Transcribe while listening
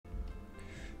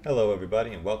Hello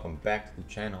everybody and welcome back to the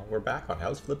channel. We're back on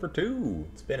House Flipper2.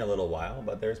 It's been a little while,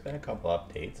 but there's been a couple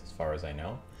updates as far as I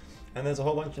know. And there's a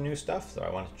whole bunch of new stuff, so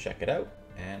I wanted to check it out.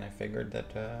 And I figured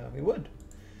that we would.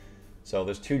 So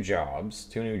there's two new jobs.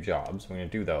 We're going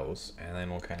to do those. And then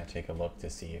we'll kind of take a look to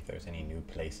see if there's any new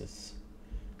places.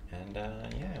 And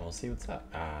yeah, we'll see what's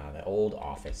up. The old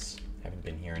office. Haven't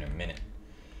been here in a minute.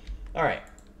 Alright,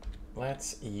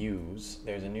 let's use...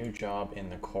 There's a new job in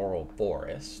the Coral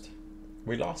Forest.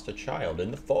 We lost a child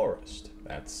in the forest.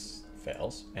 That's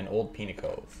fails. And Old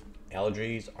Pinnecove.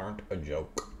 Allergies aren't a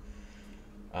joke.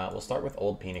 We'll start with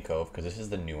Old Pinnecove because this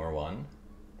is the newer one,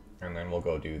 and then we'll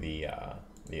go do the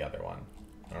other one.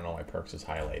 I don't know why Perks is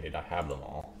highlighted. I have them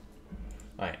all.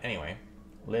 All right. Anyway,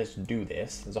 let's do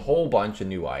this. There's a whole bunch of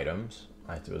new items.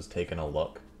 I was taking a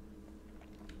look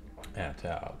at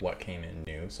what came in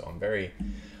new, so I'm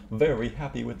very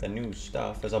happy with the new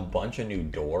stuff. There's a bunch of new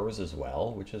doors as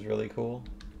well, which is really cool.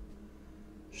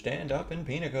 Stand up in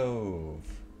Pinnecove.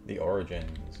 The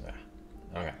origins.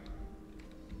 Okay.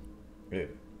 Ew,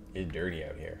 it's dirty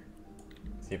out here.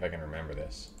 Let's see if I can remember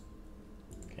this.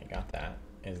 Okay, got that.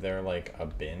 Is there like a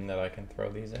bin that I can throw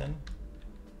these in?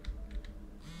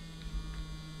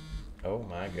 Oh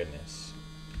my goodness.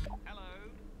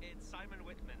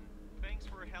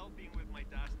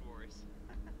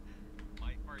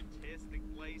 Artistic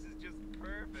place is just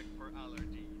perfect for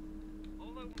allergy.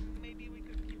 Although maybe we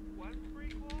could keep one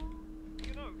brick wall?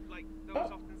 You know, like those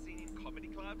often seen in comedy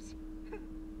clubs.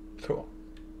 Cool.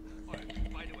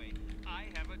 Alright, by the way, I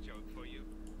have a joke for you.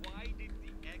 Why did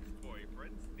the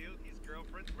ex-boyfriend steal his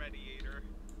girlfriend's radiator?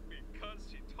 Because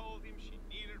she told him she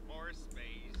needed more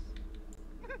space.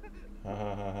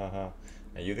 Are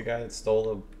you the guy that stole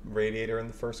the radiator in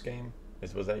the first game?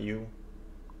 Was that you?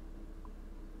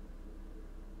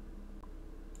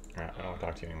 Alright, I don't want to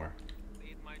talk to you anymore.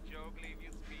 Did my joke leave you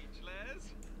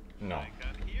speechless? No. I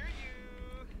can't hear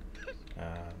you. I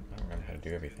don't remember how to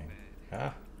do everything.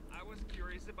 Ah. I was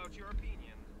curious about your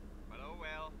opinion, but oh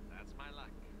well, that's my luck.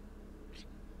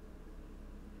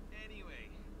 Anyway,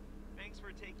 thanks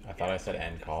for taking. I thought I said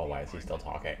end call. Why is he still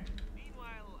talking?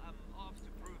 Meanwhile, I'm off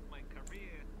to prove my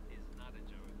career is not a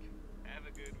joke. Have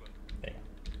a good one. There you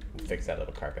go. We'll fix that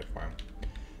little carpet for him.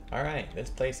 Alright, this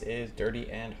place is dirty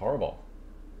and horrible.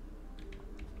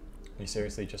 You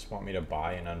seriously just want me to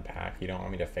buy and unpack? You don't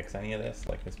want me to fix any of this?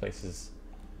 Like, this place is...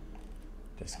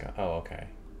 Oh, okay.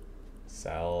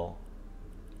 Sell.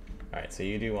 Alright, so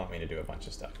you do want me to do a bunch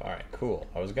of stuff. Alright, cool.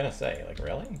 I was gonna say, like,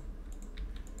 really?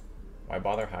 Why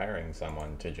bother hiring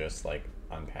someone to just, like,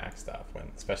 unpack stuff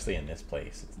when, especially in this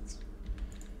place, it's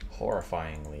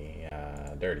horrifyingly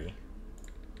dirty.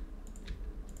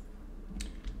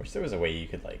 Wish there was a way you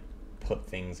could, like, put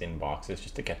things in boxes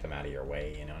just to get them out of your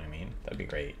way, you know what I mean? That'd be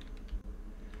great.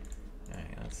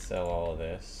 Alright, let's sell all of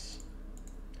this.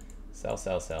 Sell,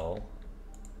 sell, sell.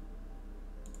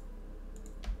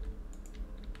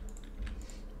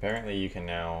 Apparently you can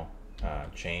now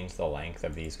change the length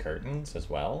of these curtains as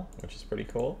well, which is pretty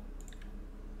cool.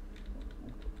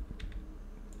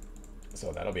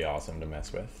 So that'll be awesome to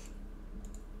mess with.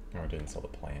 Oh, I didn't sell the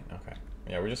plant. Okay.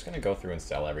 Yeah, we're just going to go through and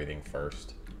sell everything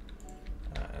first.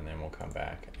 And then we'll come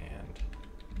back and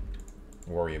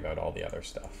worry about all the other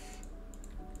stuff.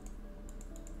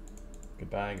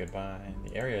 Goodbye, goodbye.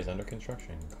 The area is under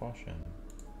construction. Caution.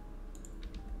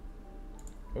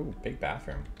 Ooh, big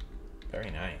bathroom.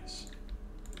 Very nice.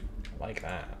 I like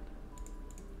that.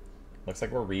 Looks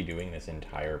like we're redoing this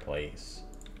entire place.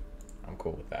 I'm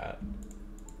cool with that.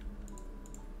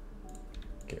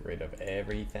 Get rid of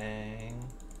everything.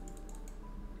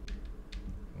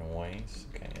 Noise.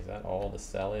 Okay, is that all the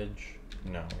sellage?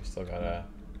 No, we still gotta...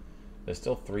 There's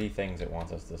still 3 things it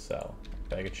wants us to sell.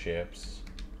 Bag of chips.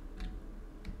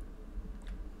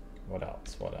 What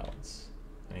else? What else?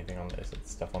 Anything on this?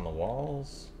 Stuff on the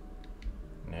walls?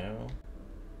 No.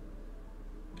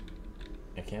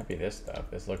 It can't be this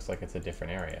stuff. This looks like it's a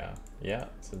different area. Yeah,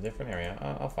 it's a different area.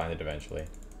 I'll find it eventually.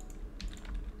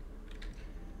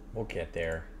 We'll get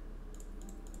there.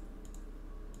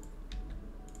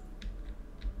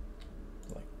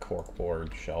 Like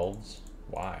corkboard shelves.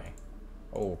 Why?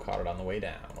 Oh, caught it on the way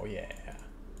down. Oh yeah.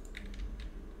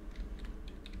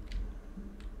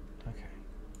 Okay.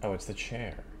 Oh, it's the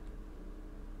chair.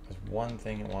 There's one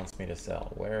thing it wants me to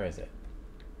sell. Where is it?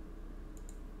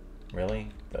 Really?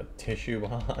 The tissue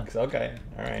box? Okay.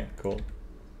 Alright, cool.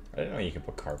 I didn't know you could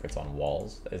put carpets on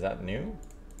walls. Is that new?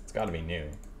 It's gotta be new.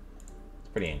 It's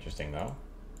pretty interesting though.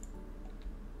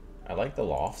 I like the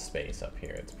loft space up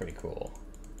here. It's pretty cool.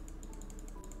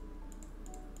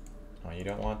 Oh, you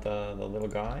don't want the little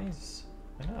guys?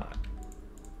 Why not?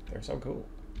 They're so cool.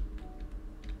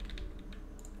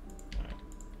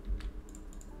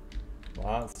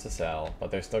 Lots to sell,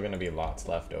 but there's still going to be lots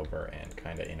left over and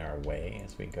kind of in our way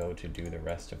as we go to do the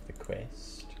rest of the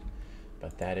quest.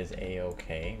 But that is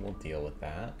a-okay. We'll deal with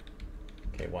that.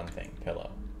 Okay, one thing.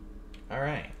 Pillow.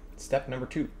 Alright. Step number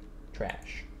 2.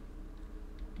 Trash.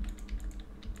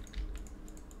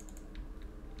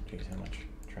 Jeez, how much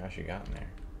trash you got in there?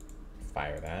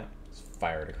 Fire that. Let's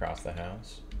fire it across the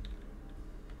house.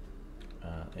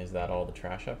 Is that all the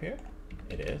trash up here?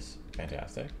 It is.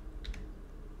 Fantastic.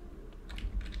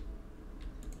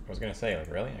 I was gonna say,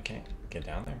 like, really? I can't get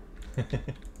down there?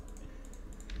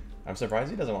 I'm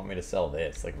surprised he doesn't want me to sell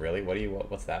this. Like, really?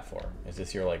 What's that for? Is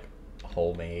this your, like,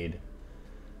 homemade,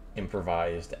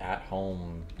 improvised,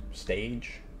 at-home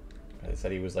stage? It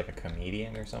said he was, like, a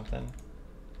comedian or something.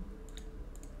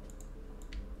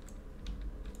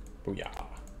 Booyah.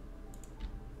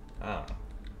 I don't know.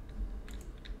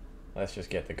 Let's just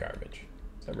get the garbage.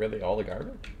 Is that really all the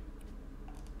garbage?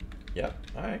 Yep.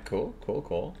 Alright, cool, cool,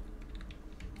 cool.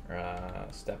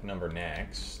 Step number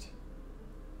next.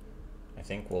 I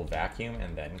think we'll vacuum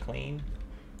and then clean.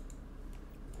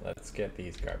 Let's get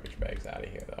these garbage bags out of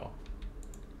here, though.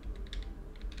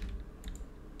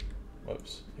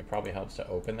 Whoops. It probably helps to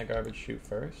open the garbage chute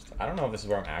first. I don't know if this is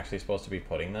where I'm actually supposed to be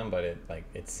putting them, but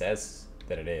it says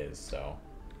that it is, so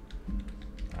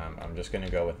I'm just gonna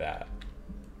go with that.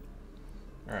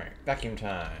 Alright, vacuum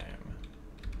time.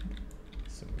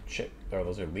 Some oh,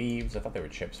 those are leaves. I thought they were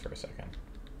chips for a second.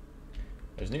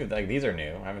 There's new, like, these are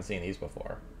new. I haven't seen these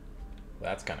before.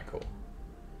 That's kind of cool.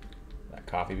 That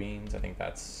coffee beans, I think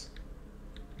that's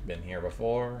been here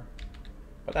before,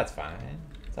 but that's fine.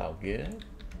 It's all good.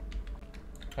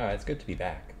 Alright, it's good to be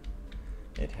back.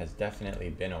 It has definitely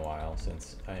been a while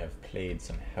since I have played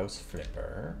some House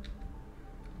Flipper.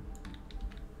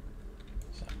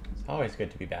 So, it's always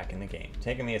good to be back in the game.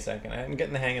 Taking me a second. I'm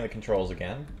getting the hang of the controls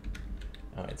again.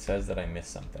 Oh, it says that I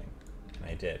missed something. And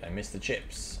I did. I missed the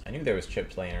chips. I knew there was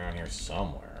chips laying around here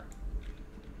somewhere.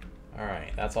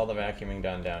 Alright, that's all the vacuuming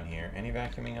done down here. Any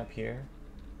vacuuming up here?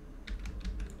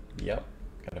 Yep.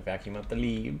 Gotta vacuum up the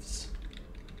leaves.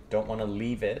 Don't want to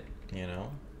leave it, you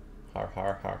know. Har,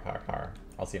 har, har, har, har.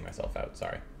 I'll see myself out,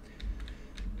 sorry.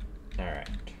 Alright.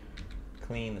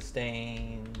 Clean the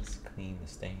stains. Clean the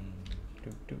stains.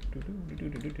 Do, do, do, do, do,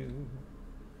 do, do, do.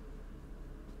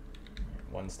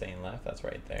 Right, one stain left, that's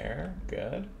right there.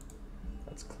 Good.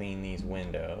 Let's clean these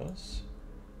windows.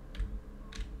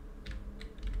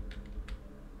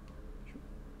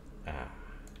 Ah,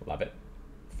 love it.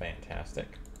 Fantastic.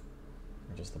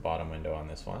 Just the bottom window on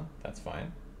this one. That's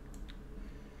fine.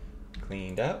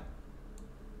 Cleaned up.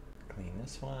 Clean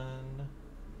this one.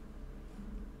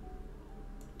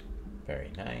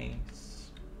 Very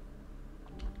nice.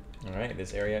 Alright,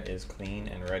 this area is clean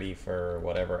and ready for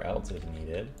whatever else is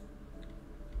needed.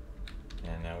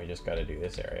 And now we just gotta do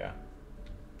this area.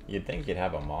 You'd think you'd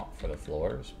have a mop for the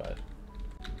floors, but,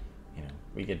 you know,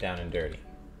 we get down and dirty.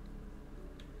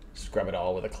 Scrub it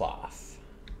all with a cloth.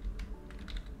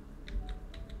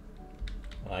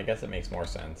 Well, I guess it makes more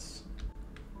sense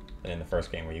than in the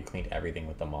first game where you cleaned everything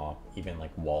with the mop, even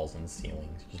like walls and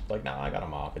ceilings. Just like, nah, I got a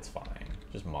mop, it's fine.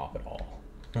 Just mop it all.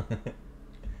 Alright,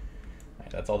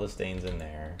 that's all the stains in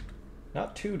there.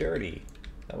 Not too dirty.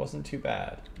 That wasn't too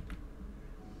bad.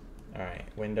 Alright,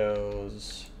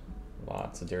 windows.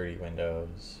 Lots of dirty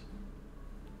windows.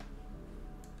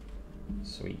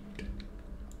 Sweet.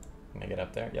 Can I get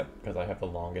up there? Yep, because I have the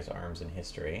longest arms in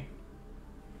history.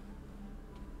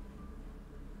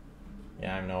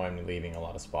 Yeah, I know I'm leaving a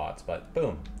lot of spots, but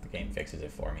boom, the game fixes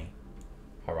it for me.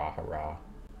 Hurrah, hurrah.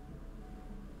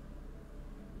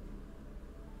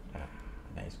 Ah,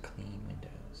 nice clean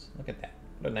windows. Look at that.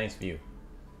 What a nice view.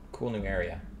 Cool new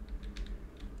area.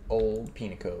 Old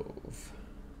Pinnecove.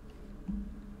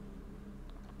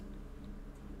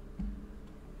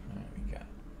 Alright, we got...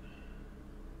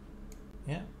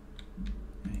 Yeah.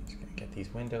 Right, just gonna get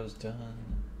these windows done.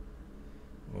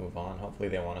 Move on. Hopefully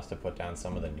they want us to put down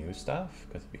some of the new stuff,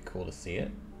 because it'd be cool to see it.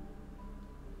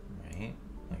 Right?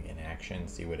 Like in action,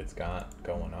 see what it's got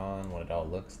going on, what it all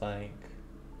looks like.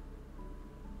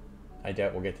 I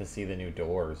doubt we'll get to see the new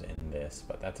doors in this,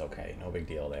 but that's okay. No big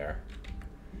deal there.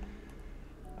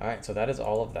 Alright, so that is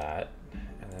all of that.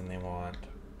 And then they want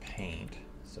paint,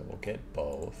 so we'll get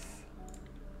both.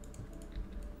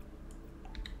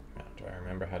 Now, do I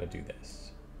remember how to do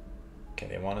this? Okay,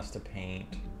 they want us to paint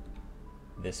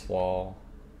this wall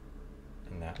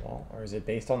and that wall, or is it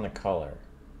based on the color?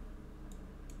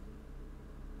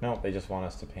 No, they just want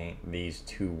us to paint these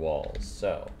two walls.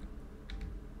 So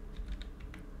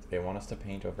they want us to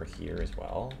paint over here as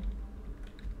well.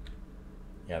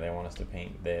 Yeah, they want us to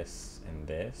paint this and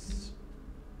this.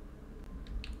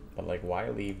 But like, why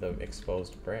leave the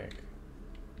exposed brick?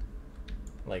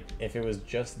 Like, if it was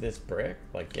just this brick,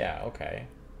 like, yeah, okay.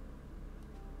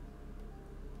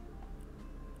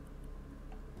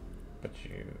 But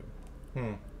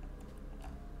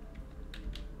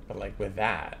But like with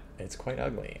that, it's quite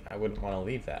ugly. I wouldn't want to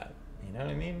leave that. You know what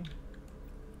I mean?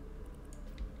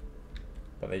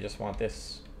 But they just want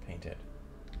this painted.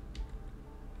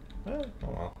 Oh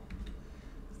well.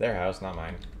 It's their house, not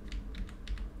mine.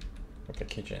 With the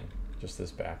kitchen. Just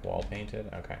this back wall painted?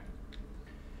 Okay.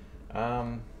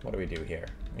 What do we do here?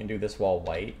 We can do this wall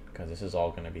white, because this is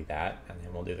all going to be that, and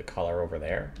then we'll do the color over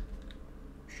there.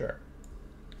 Sure.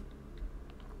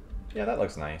 Yeah, that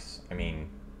looks nice. I mean,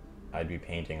 I'd be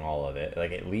painting all of it.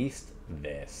 Like, at least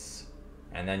this.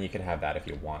 And then you could have that if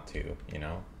you want to, you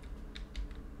know?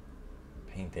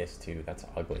 Paint this too. That's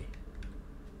ugly.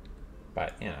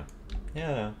 But, you know.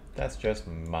 Yeah, that's just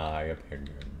my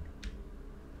opinion.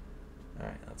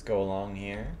 Alright, let's go along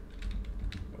here.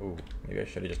 Ooh, maybe I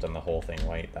should have just done the whole thing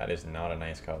white. That is not a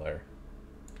nice color.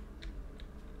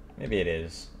 Maybe it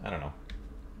is. I don't know.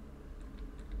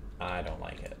 I don't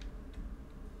like it.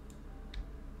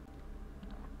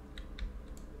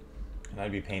 And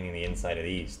I'd be painting the inside of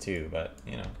these too, but,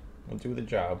 you know, we'll do the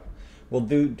job. We'll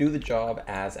do the job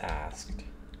as asked.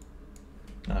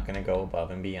 Not gonna go above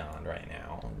and beyond right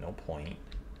now. No point.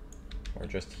 We're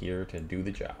just here to do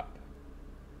the job.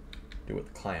 Do what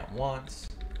the client wants,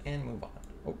 and move on.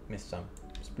 Oh, missed some.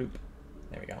 Sploop.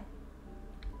 There we go.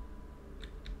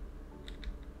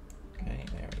 Okay,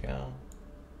 there we go.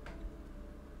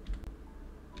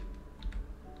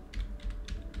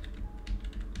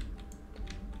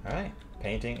 Alright,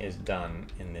 painting is done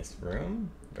in this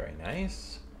room. Very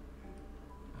nice.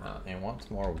 And wants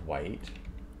more white.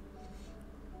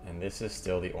 And this is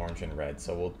still the orange and red,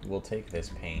 so we'll take this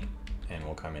paint and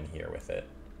we'll come in here with it.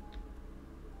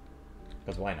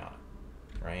 Because why not,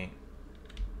 right?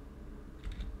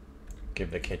 Give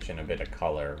the kitchen a bit of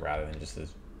color rather than just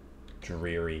this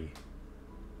dreary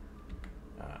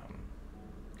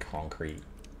concrete.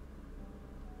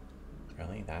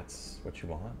 Really? That's what you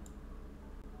want?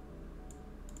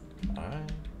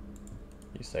 Alright.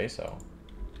 You say so.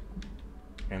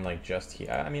 And like just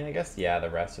here, I mean, I guess, yeah, the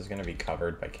rest is going to be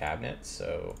covered by cabinets,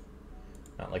 so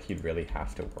not like you'd really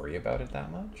have to worry about it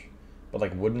that much. But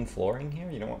like wooden flooring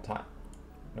here, you don't want tile?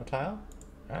 No tile?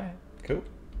 Alright, cool.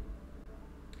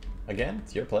 Again,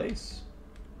 it's your place.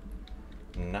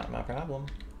 Not my problem.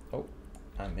 Oh,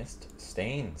 I missed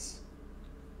stains.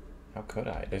 How could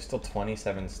I? There's still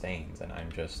 27 stains and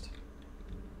I'm just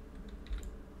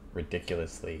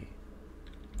ridiculously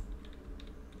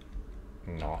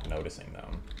not noticing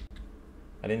them.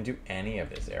 I didn't do any of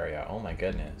this area. Oh my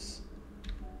goodness.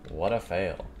 What a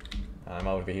fail. I'm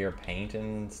over here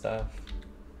painting stuff.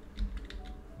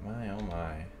 My oh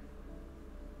my.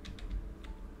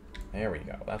 There we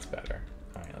go. That's better.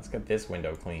 Alright, let's get this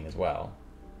window clean as well.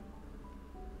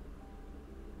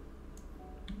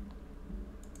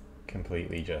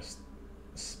 Completely just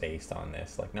spaced on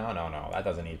this. Like, no, that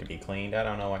doesn't need to be cleaned. I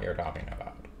don't know what you're talking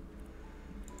about.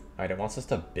 Alright, it wants us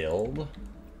to build.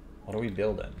 What are we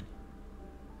building?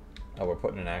 Oh, we're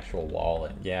putting an actual wall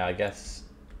in. Yeah, I guess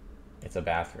it's a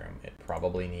bathroom. It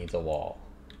probably needs a wall.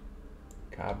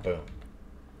 Kaboom.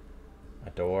 A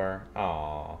door.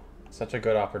 Aww. Such a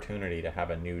good opportunity to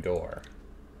have a new door.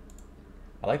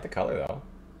 I like the color though.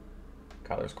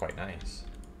 Color's quite nice.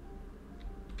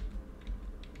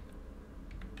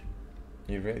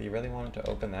 You really want it to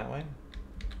open that way?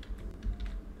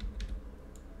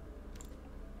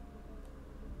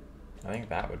 I think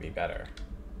that would be better.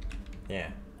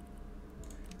 Yeah.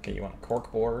 Okay, you want a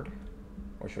cork board?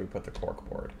 Where should we put the cork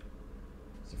board?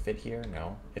 Does it fit here?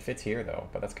 No. It fits here though,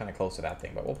 but that's kind of close to that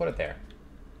thing, but we'll put it there.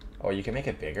 Oh, you can make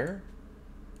it bigger?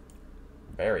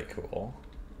 Very cool.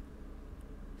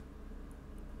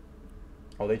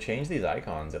 Oh, they changed these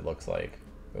icons, it looks like.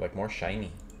 They're like more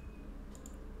shiny.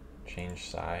 Change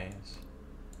size.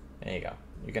 There you go.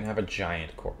 You can have a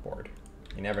giant corkboard.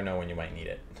 You never know when you might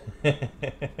need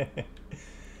it.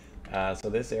 So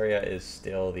this area is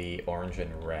still the orange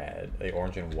and red, the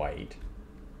orange and white.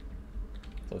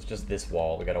 So it's just this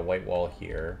wall. We got a white wall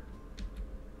here.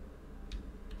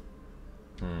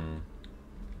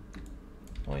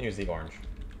 I'll use the orange.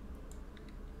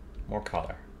 More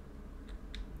color.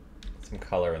 Some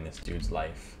color in this dude's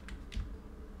life.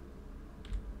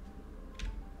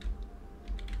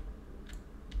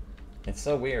 It's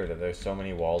so weird that there's so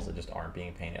many walls that just aren't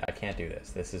being painted. I can't do this.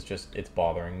 This is just, it's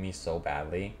bothering me so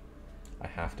badly. I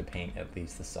have to paint at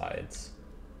least the sides.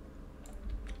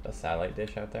 A satellite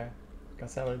dish out there?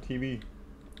 Got satellite TV.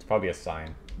 It's probably a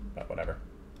sign, but whatever.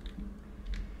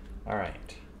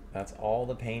 Alright. that's all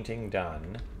the painting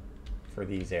done for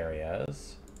these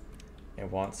areas. It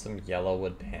wants some yellow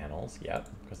wood panels, yep,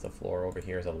 because the floor over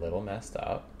here is a little messed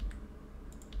up.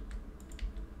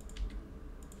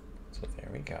 So there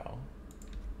we go.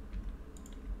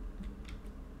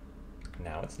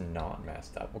 Now it's not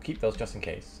messed up. We'll keep those just in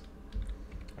case.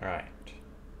 All right.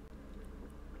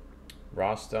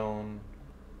 Raw stone,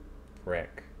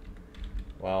 brick.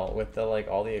 Well, with the like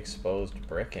all the exposed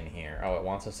brick in here. Oh, it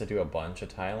wants us to do a bunch of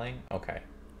tiling? Okay.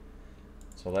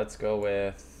 So let's go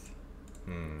with,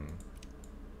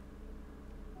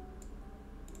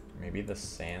 maybe the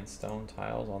sandstone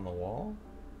tiles on the wall?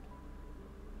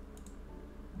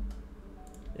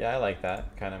 Yeah, I like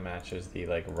that. Kind of matches the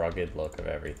like rugged look of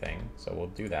everything. So we'll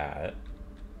do that.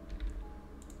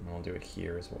 And we'll do it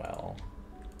here as well.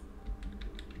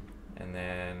 And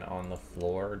then on the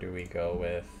floor, do we go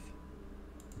with...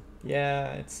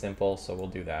 Yeah, it's simple, so we'll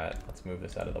do that. Let's move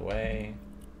this out of the way.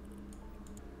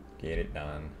 Get it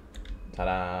done.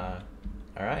 Ta-da!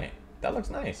 Alright, that looks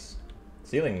nice.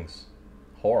 Ceiling's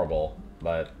horrible,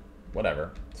 but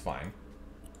whatever, it's fine.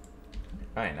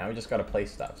 Alright, now we just gotta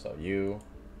place stuff. So you...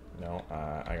 No,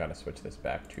 I gotta switch this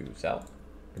back to sell.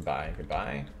 Goodbye,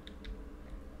 goodbye.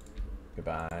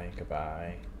 Goodbye,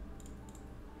 goodbye.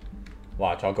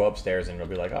 Watch, I'll go upstairs and it'll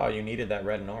be like, oh, you needed that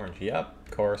red and orange. Yep,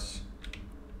 of course.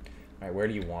 Alright, where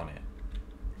do you want it?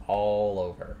 All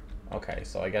over. Okay,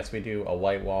 so I guess we do a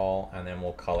white wall and then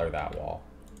we'll color that wall.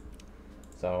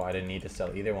 So I didn't need to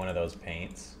sell either one of those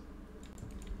paints.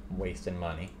 I'm wasting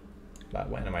money. But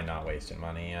when am I not wasting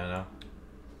money, you know?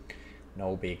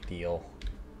 No big deal.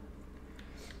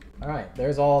 Alright,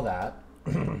 there's all that.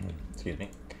 Excuse me.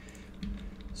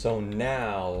 So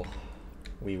now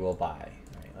we will buy.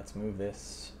 Alright, let's move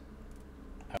this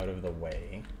out of the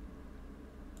way.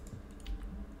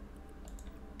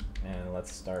 And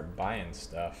let's start buying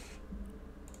stuff.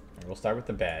 And we'll start with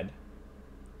the bed.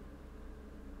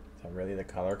 Is that really the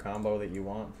color combo that you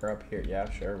want for up here? Yeah,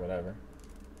 sure, whatever.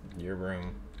 Your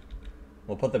room.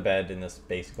 We'll put the bed in this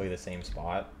basically the same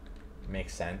spot.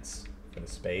 Makes sense for the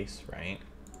space, right?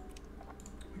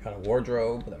 We got a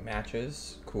wardrobe that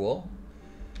matches. Cool.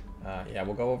 Yeah,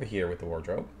 we'll go over here with the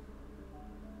wardrobe.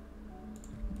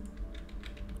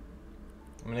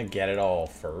 I'm gonna get it all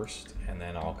first, and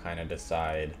then I'll kind of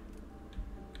decide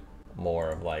more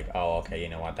of like, oh, okay, you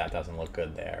know what, that doesn't look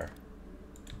good there.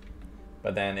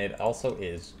 But then it also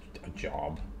is a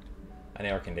job. An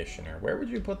air conditioner. Where would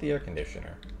you put the air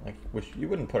conditioner? Like, you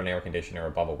wouldn't put an air conditioner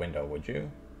above a window, would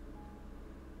you?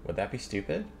 Would that be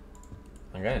stupid?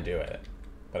 I'm gonna do it,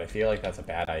 but I feel like that's a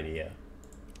bad idea.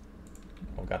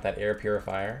 We've got that air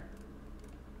purifier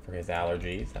for his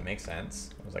allergies. That makes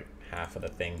sense. It was like half of the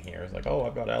thing here is like, oh,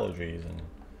 I've got allergies and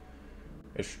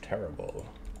it's terrible.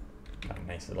 Got a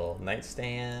nice little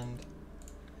nightstand.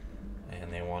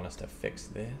 And they want us to fix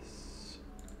this.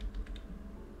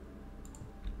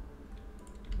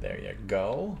 There you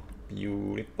go.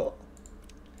 Beautiful.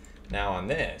 Now on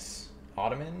this,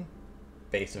 ottoman,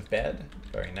 base of bed.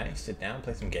 Very nice. Sit down,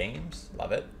 play some games.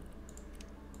 Love it.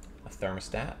 A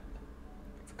thermostat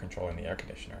for controlling the air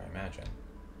conditioner, I imagine.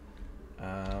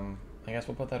 I guess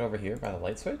we'll put that over here by the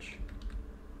light switch.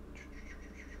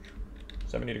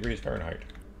 70 degrees Fahrenheit.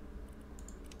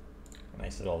 A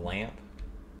nice little lamp.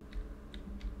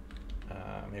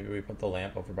 Maybe we put the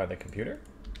lamp over by the computer?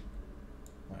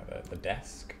 Or the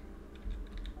desk?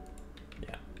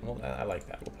 Yeah, well, I like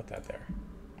that. We'll put that there.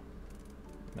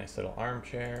 Nice little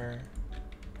armchair.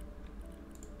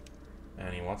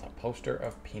 And he wants a poster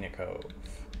of Pinnecove.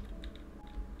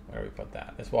 Where do we put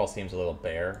that? This wall seems a little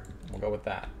bare. We'll go with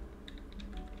that.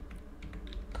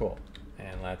 Cool.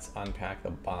 And let's unpack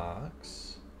the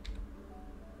box.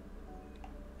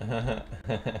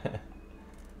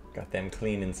 Got them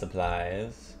cleaning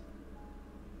supplies.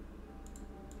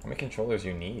 How many controllers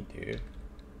you need, dude?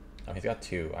 Oh, he's got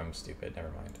 2. I'm stupid. Never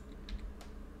mind.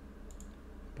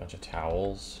 Bunch of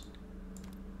towels.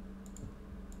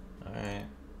 Alright.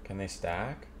 Can they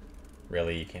stack?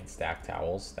 Really, you can't stack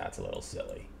towels? That's a little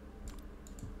silly.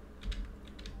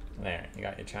 There, you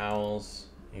got your towels.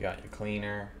 You got your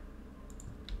cleaner.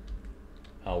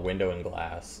 Oh, window and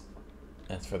glass.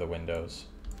 That's for the windows.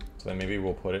 So then maybe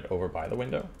we'll put it over by the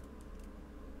window.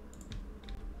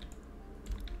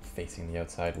 Facing the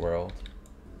outside world.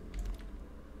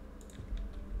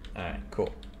 Alright, cool.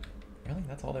 Really?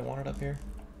 That's all they wanted up here?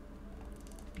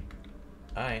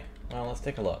 Alright, well, let's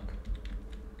take a look.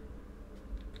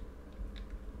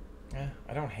 Yeah,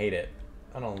 I don't hate it.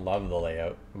 I don't love the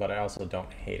layout, but I also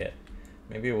don't hate it.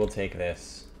 Maybe we'll take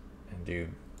this and do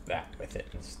that with it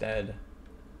instead.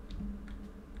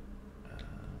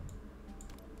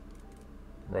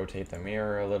 rotate the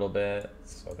mirror a little bit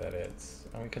so that it's,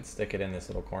 oh, we could stick it in this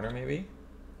little corner maybe.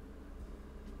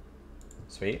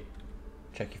 Sweet.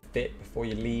 Check your fit before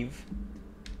you leave.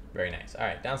 Very nice. All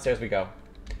right, downstairs we go.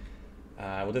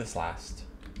 We'll do this last.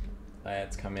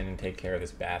 Let's come in and take care of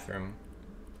this bathroom.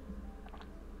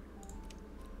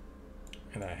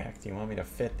 How the heck do you want me to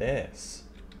fit this?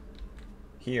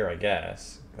 Here, I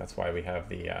guess. That's why we have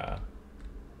the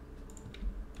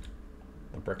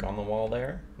brick on the wall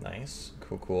there. Nice.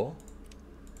 Cool, cool.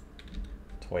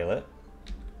 Toilet.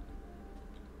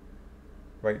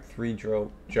 Write 3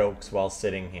 jokes while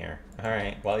sitting here.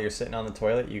 Alright, while you're sitting on the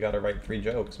toilet, you gotta write 3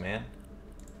 jokes, man.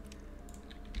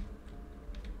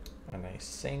 A nice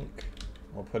sink.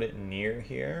 We'll put it near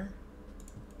here.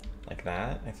 Like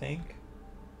that, I think.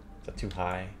 Is that too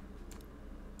high?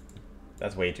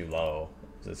 That's way too low.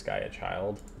 Is this guy a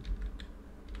child?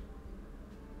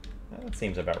 That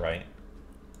seems about right.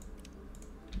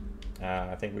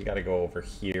 I think we gotta go over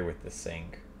here with the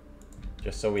sink.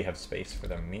 Just so we have space for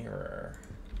the mirror.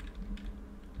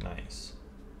 Nice.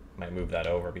 Might move that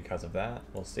over because of that.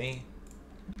 We'll see.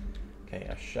 Okay,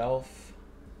 a shelf.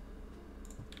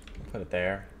 We'll put it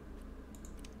there.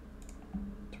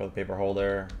 Toilet paper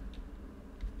holder.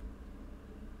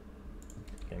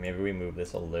 Okay, maybe we move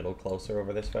this a little closer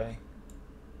over this way.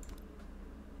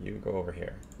 You go over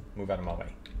here. Move out of my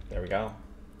way. There we go.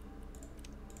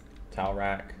 Towel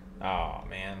rack. Oh,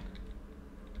 man.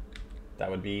 That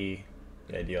would be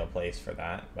the ideal place for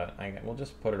that, but we'll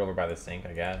just put it over by the sink,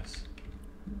 I guess.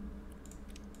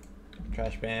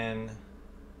 Trash bin.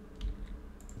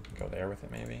 Go there with it,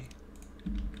 maybe.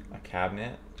 A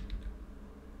cabinet.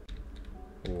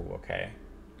 Ooh, okay.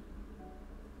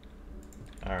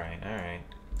 Alright, alright.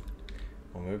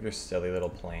 We'll move your silly little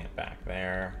plant back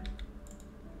there.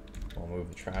 We'll move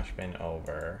the trash bin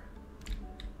over.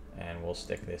 And we'll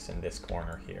stick this in this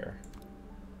corner here.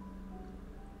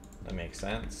 That makes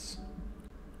sense.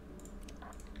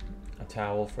 A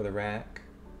towel for the rack.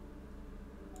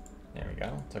 There we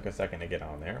go. Took a second to get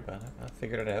on there, but I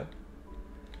figured it out.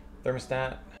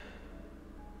 Thermostat.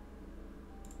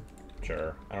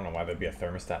 Sure. I don't know why there'd be a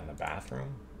thermostat in the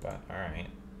bathroom, but alright.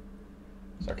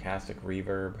 Sarcastic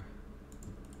reverb.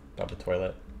 Above the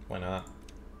toilet. Why not?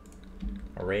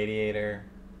 A radiator.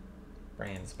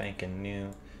 Brand spanking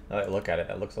new. Now that I look at it,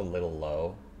 that looks a little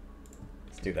low.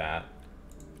 Let's do that.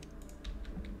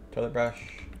 Toilet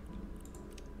brush.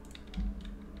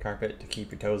 Carpet to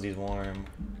keep your toesies warm.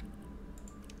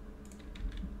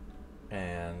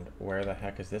 And where the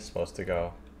heck is this supposed to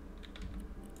go?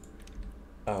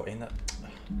 Oh, in the...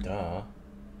 duh.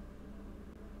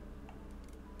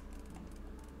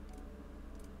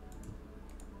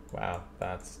 Wow,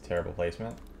 that's terrible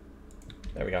placement.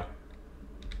 There we go.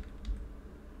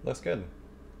 Looks good.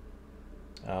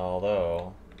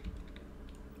 Although...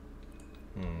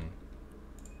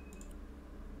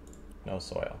 no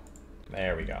soil.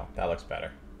 There we go. That looks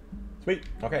better. Sweet.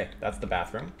 Okay, that's the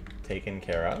bathroom taken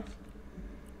care of.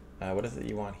 What is it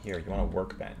you want here? You want a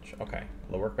workbench. Okay.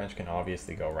 Well, the workbench can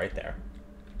obviously go right there.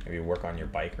 Maybe work on your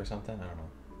bike or something? I don't know.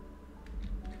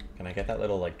 Can I get that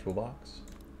little, like, toolbox?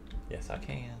 Yes, I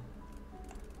can.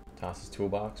 Toss his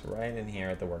toolbox right in here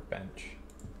at the workbench.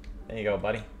 There you go,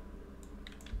 buddy.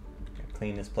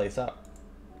 Clean this place up.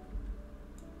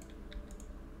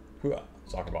 Hooah.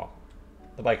 Soccer ball.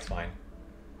 The bike's fine.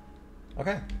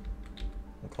 Okay.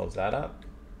 We'll close that up.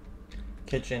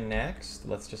 Kitchen next.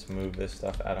 Let's just move this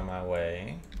stuff out of my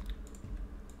way.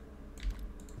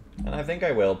 And I think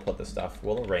I will put the stuff,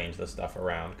 we'll arrange the stuff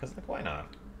around, because like, why not?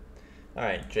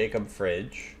 Alright, Jacob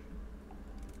fridge.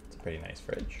 It's a pretty nice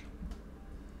fridge.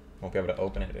 Won't be able to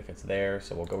open it if it's there,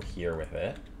 so we'll go here with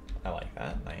it. I like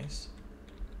that, nice.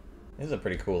 This is a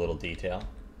pretty cool little detail.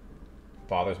 It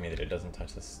bothers me that it doesn't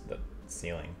touch the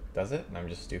ceiling. Does it? And I'm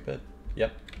just stupid?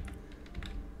 Yep.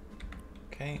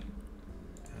 Okay.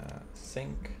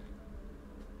 Sink.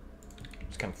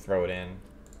 Just kind of throw it in.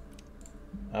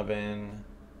 Oven.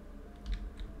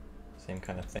 Same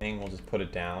kind of thing. We'll just put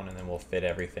it down and then we'll fit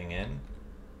everything in.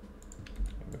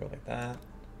 We'll go like that.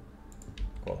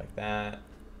 Go like that.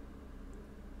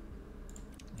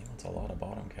 You know, it's a lot of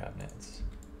bottom cabinets.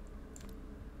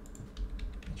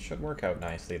 It should work out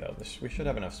nicely though. We should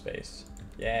have enough space.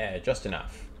 Yeah, just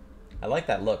enough. I like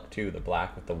that look too, the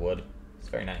black with the wood. It's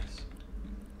very nice.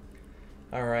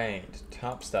 Alright,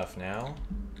 top stuff now.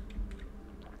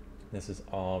 This is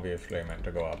obviously meant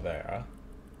to go up there.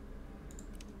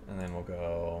 And then we'll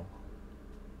go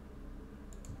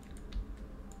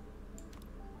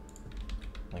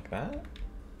like that.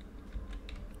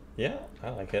 Yeah, I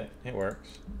like it. It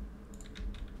works.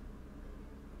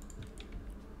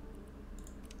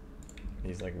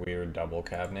 These like weird double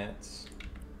cabinets.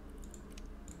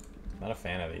 Not a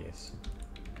fan of these.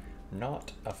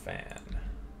 Not a fan.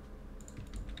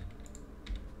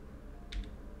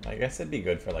 I guess it'd be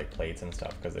good for like plates and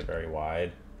stuff because they're very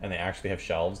wide. And they actually have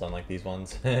shelves, unlike these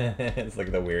ones. It's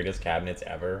like the weirdest cabinets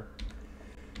ever.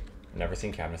 I've never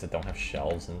seen cabinets that don't have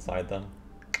shelves inside them.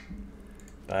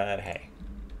 But hey.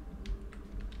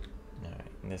 Alright,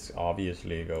 and this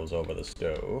obviously goes over the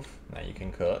stove. Now you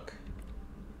can cook.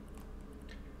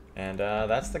 And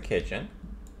that's the kitchen.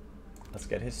 Let's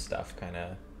get his stuff kind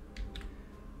of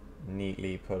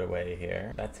neatly put away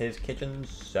here. That's his kitchen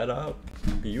setup.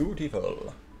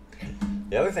 Beautiful.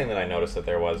 The other thing that I noticed that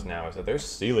there was now is that there's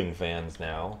ceiling fans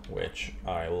now, which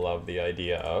I love the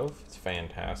idea of. It's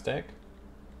fantastic.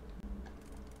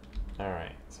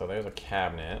 Alright, so there's a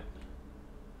cabinet.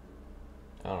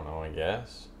 I don't know, I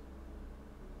guess.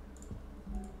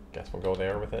 Guess we'll go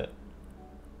there with it.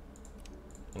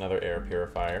 Another air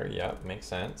purifier, yep, makes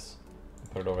sense.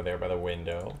 Put it over there by the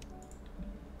window.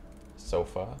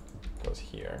 Sofa goes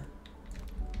here.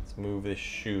 Let's move this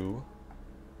shoe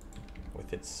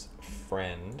with its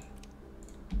friend.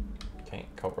 Okay,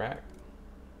 coat rack.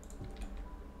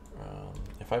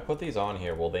 If I put these on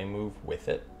here, will they move with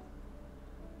it?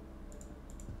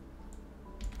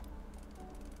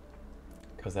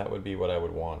 Because that would be what I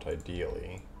would want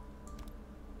ideally.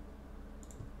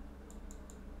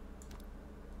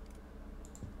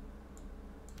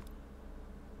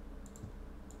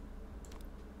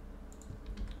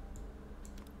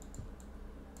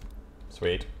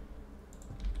 Sweet.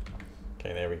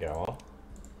 Okay, there we go.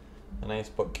 A nice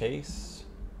bookcase.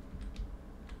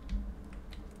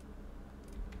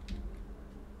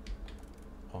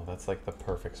 Oh, that's like the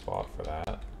perfect spot for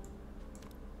that.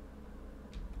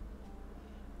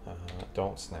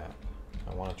 Don't snap.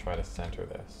 I want to try to center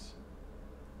this.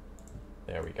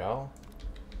 There we go.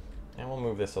 And we'll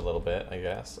move this a little bit, I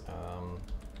guess.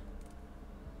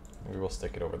 Maybe we'll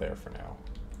stick it over there for now.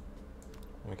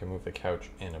 We can move the couch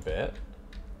in a bit.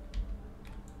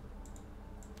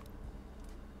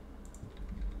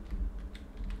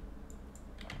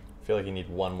 I feel like you need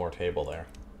one more table there.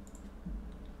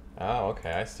 Oh,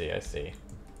 okay, I see, I see.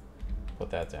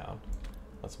 Put that down.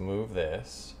 Let's move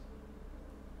this.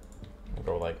 We'll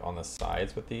go like on the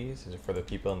sides with these. These are for the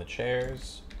people in the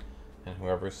chairs. And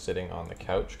whoever's sitting on the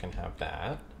couch can have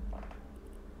that.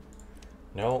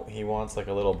 No, he wants like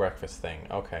a little breakfast thing.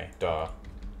 Okay, duh.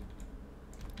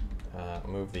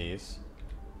 Move these.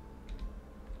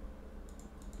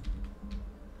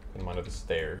 Put them under the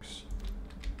stairs.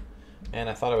 And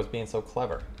I thought I was being so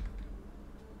clever.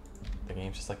 The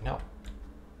game's just like, no.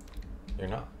 You're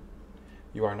not.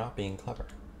 You are not being clever.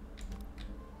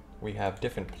 We have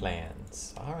different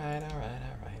plans. Alright, alright,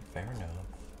 alright. Fair enough.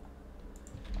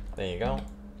 There you go.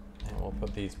 And we'll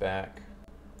put these back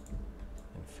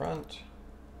in front.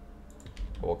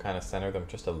 We'll kind of center them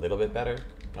just a little bit better.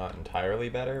 Not entirely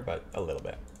better, but a little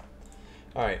bit.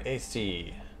 Alright,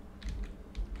 AC.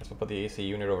 Guess we'll put the AC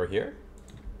unit over here.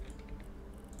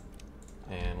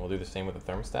 And we'll do the same with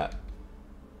the thermostat.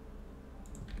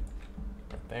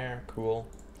 Right there, cool.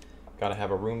 Gotta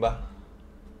have a Roomba.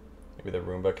 Maybe the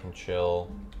Roomba can chill.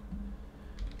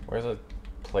 Where's a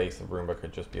place the Roomba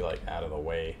could just be like out of the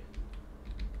way?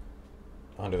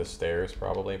 Under the stairs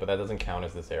probably, but that doesn't count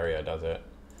as this area, does it?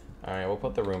 Alright, we'll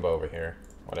put the Roomba over here.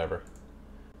 Whatever.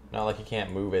 Not like he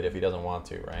can't move it if he doesn't want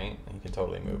to, right? He can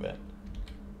totally move it.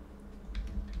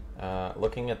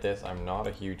 Looking at this, I'm not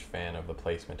a huge fan of the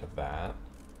placement of that.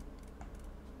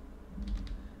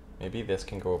 Maybe this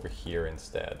can go over here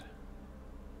instead.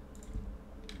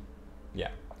 Yeah,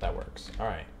 that works.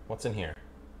 Alright, what's in here?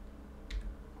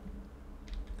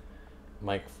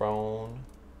 Microphone.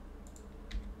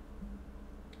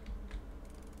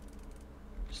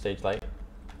 Stage light.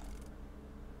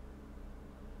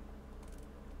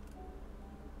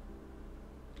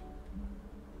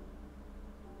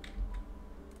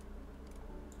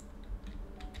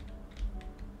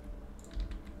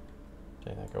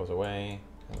 Okay, that goes away,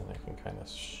 and then I can kind of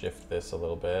shift this a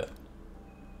little bit.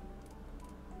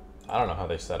 I don't know how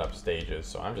they set up stages,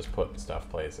 so I'm just putting stuff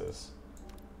places.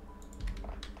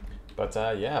 But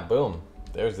yeah, boom.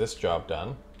 There's this job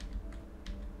done.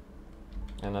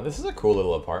 And this is a cool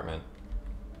little apartment.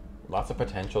 Lots of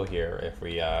potential here if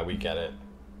we get it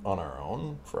on our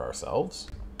own for ourselves.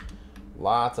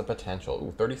 Lots of potential.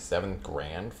 Ooh, 37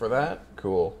 grand for that?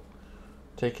 Cool.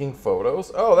 Taking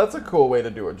photos. Oh, that's a cool way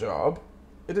to do a job.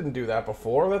 It didn't do that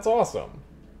before. That's awesome.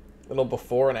 Little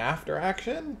before and after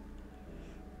action.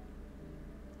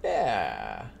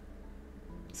 Yeah.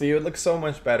 See, it would look so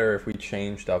much better if we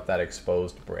changed up that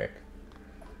exposed brick.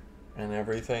 and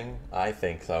everything. I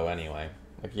think so anyway.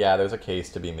 Like, yeah, there's a case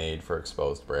to be made for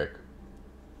exposed brick.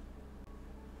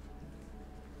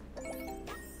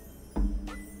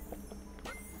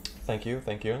 Thank you,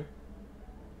 thank you.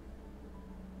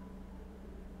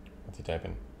 What's he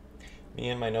typing? Me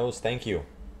and my nose, thank you.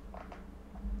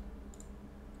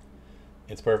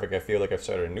 It's perfect. I feel like I've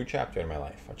started a new chapter in my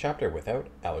life. A chapter without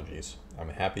allergies. I'm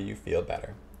happy you feel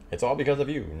better. It's all because of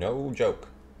you. No joke.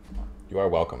 You are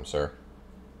welcome, sir.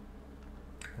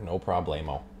 No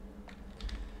problemo.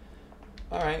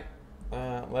 Alright.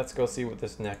 Let's go see what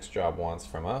this next job wants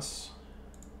from us.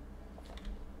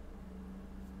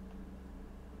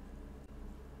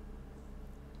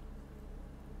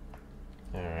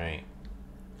 Alright.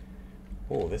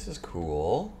 Oh, this is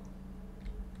cool.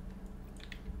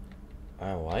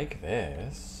 I like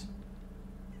this.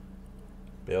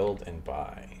 Build and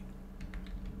buy.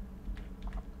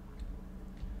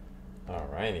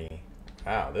 Alrighty.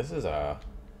 Wow, this is a...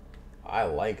 I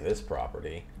like this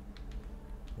property.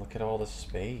 Look at all the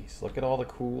space. Look at all the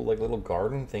cool, like, little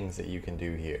garden things that you can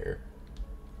do here.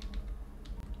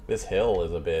 This hill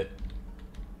is a bit...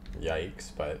 yikes,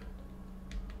 but...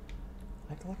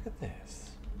 like, look at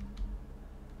this.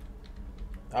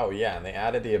 Oh, yeah, and they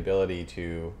added the ability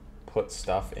to put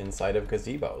stuff inside of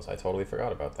gazebos. I totally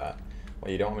forgot about that. Well,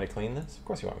 you don't want me to clean this? Of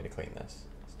course you want me to clean this.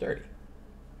 It's dirty.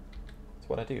 It's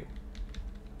what I do.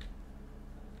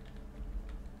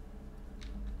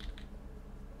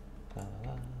 La,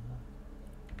 la, la.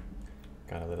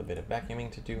 Got a little bit of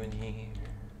vacuuming to do in here.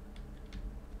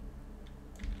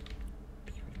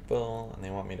 Beautiful. And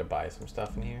they want me to buy some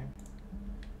stuff in here.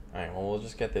 Alright, well, we'll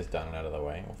just get this done and out of the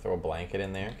way. We'll throw a blanket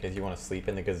in there in case you want to sleep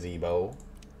in the gazebo.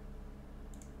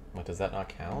 What, does that not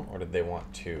count? Or did they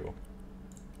want 2?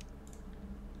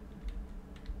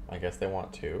 I guess they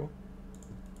want 2.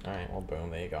 Alright, well, boom,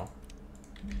 there you go.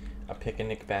 A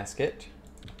picnic basket.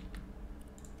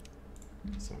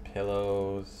 Some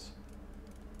pillows.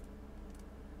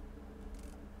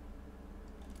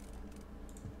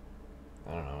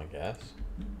 I don't know, I guess.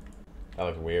 That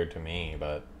looks weird to me,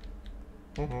 but...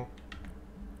 a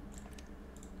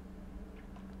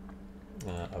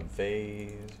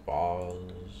vase,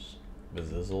 vase,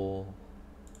 vazizzle,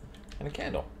 and a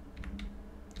candle.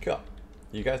 Cool.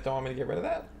 You guys don't want me to get rid of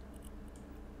that?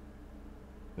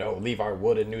 No, leave our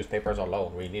wood and newspapers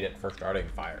alone. We need it for starting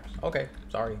fires. Okay,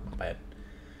 sorry, my bad.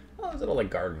 Oh, those little, like,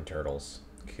 garden turtles.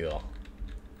 Cool.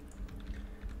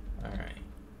 Alright.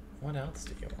 What else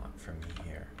do you want from me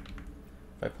here?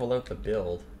 If I pull out the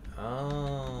build...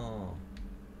 oh.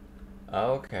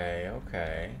 Okay,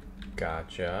 okay.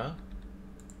 Gotcha.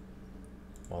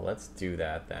 Well, let's do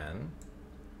that then.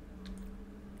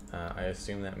 I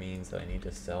assume that means that I need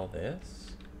to sell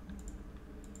this.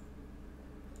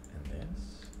 And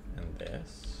this. And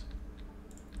this.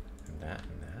 And that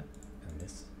and that. And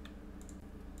this.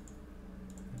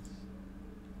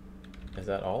 Is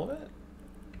that all of it?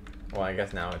 Well, I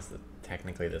guess now it's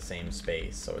technically the same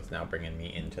space, so it's now bringing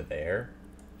me into there.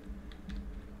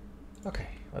 Okay,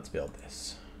 let's build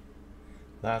this.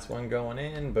 Last one going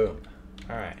in, boom.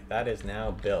 Alright, that is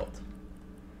now built.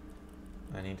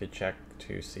 I need to check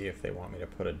to see if they want me to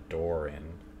put a door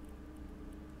in.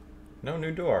 No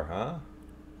new door, huh?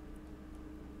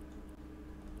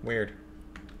 Weird.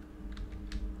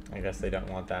 I guess they don't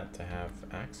want that to have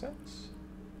access?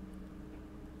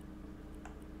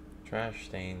 Trash,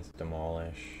 stains,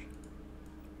 demolish.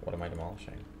 What am I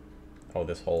demolishing? Oh,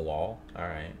 this whole wall?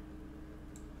 Alright.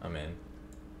 I'm in.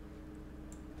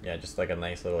 Yeah, just like a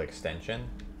nice little extension.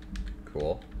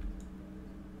 Cool.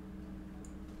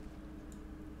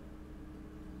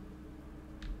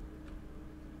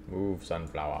 Move,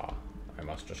 sunflower. I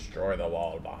must destroy the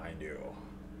wall behind you.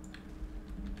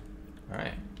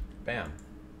 Alright. Bam.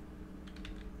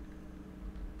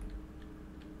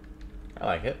 I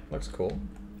like it. Looks cool.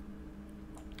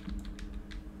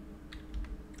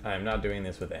 I'm not doing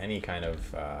this with any kind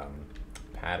of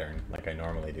pattern like I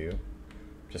normally do.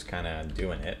 Just kind of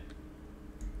doing it.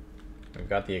 We've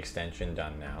got the extension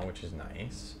done now, which is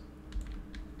nice.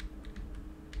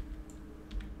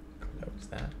 Close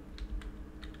that.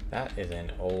 That is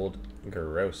an old,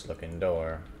 gross looking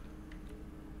door.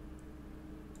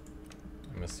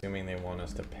 I'm assuming they want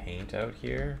us to paint out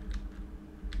here.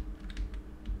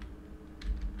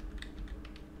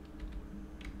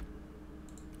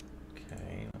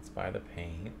 Okay, let's buy the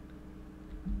paint.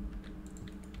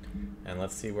 And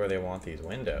let's see where they want these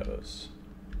windows.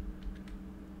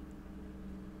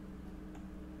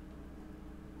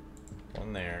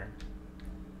 One there.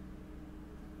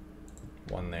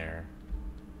 One there.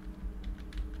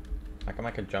 How come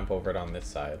I could jump over it on this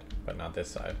side, but not this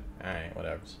side? Alright,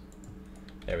 whatevers.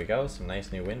 There we go, some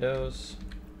nice new windows.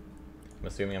 I'm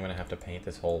assuming I'm gonna have to paint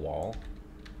this whole wall.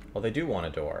 Well, they do want a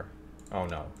door. Oh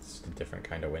no, it's a different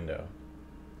kind of window.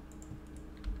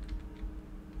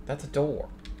 That's a door.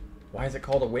 Why is it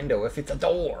called a window if it's a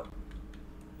door?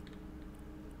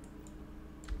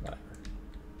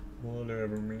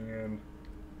 Whatever, man.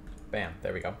 Bam,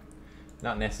 there we go.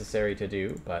 Not necessary to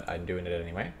do, but I'm doing it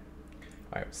anyway.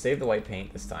 Alright, save the white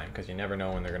paint this time, because you never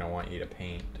know when they're going to want you to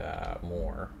paint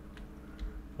more.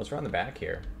 What's around the back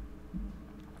here?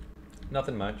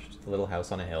 Nothing much, just a little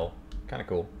house on a hill. Kind of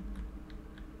cool.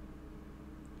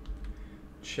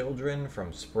 Children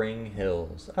from Spring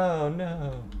Hills. Oh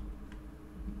no.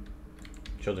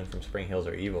 Children from Spring Hills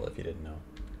are evil, if you didn't know.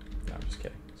 No, I'm just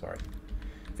kidding. Sorry.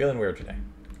 Feeling weird today.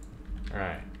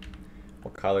 Alright.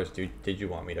 What colors did you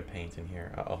want me to paint in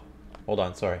here? Uh-oh. Hold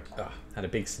on, sorry. Ugh, had a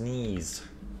big sneeze.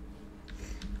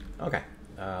 Okay.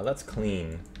 Let's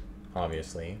clean,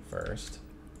 obviously, first.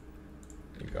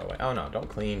 You go away. Oh no, don't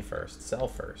clean first. Sell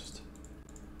first.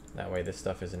 That way this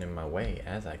stuff isn't in my way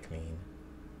as I clean.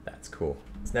 That's cool.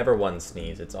 It's never one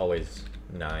sneeze. It's always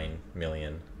 9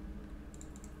 million.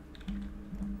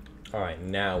 Alright,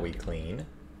 now we clean.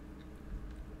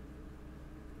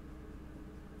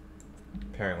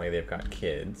 Apparently they've got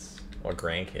kids. Or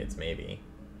grandkids, maybe.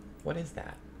 What is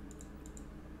that?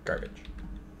 Garbage.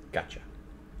 Gotcha.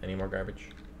 Any more garbage?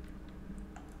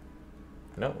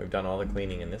 No, we've done all the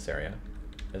cleaning in this area.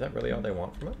 Is that really all they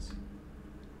want from us?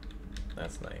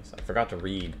 That's nice. I forgot to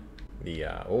read the,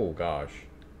 oh gosh.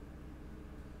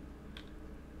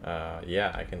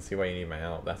 Yeah, I can see why you need my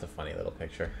help. That's a funny little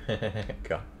picture.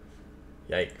 God.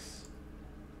 Yikes.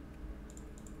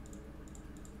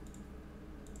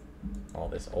 All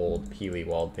this old peely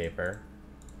wallpaper.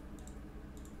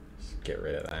 Just get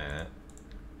rid of that.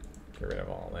 Get rid of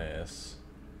all this.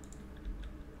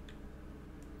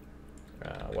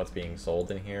 What's being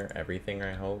sold in here? Everything,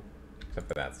 I hope. Except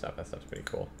for that stuff. That stuff's pretty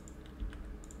cool.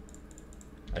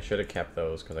 I should have kept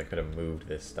those because I could have moved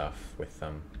this stuff with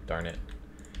them. Darn it.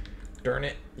 Darn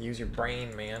it. Use your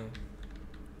brain, man.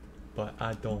 But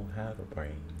I don't have a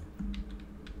brain.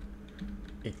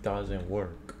 It doesn't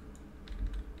work.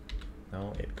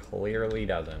 No, it clearly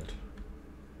doesn't.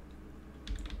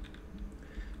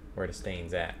 Where the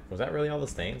stains at? Was that really all the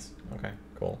stains? Okay,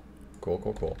 cool. Cool,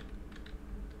 cool, cool.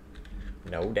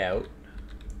 No doubt.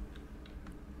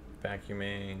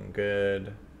 Vacuuming,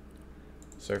 good.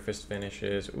 Surface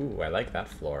finishes. Ooh, I like that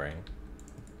flooring.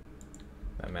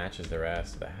 That matches the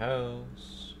rest of the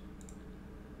house.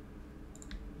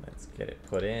 Let's get it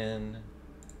put in.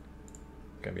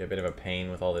 Gonna be a bit of a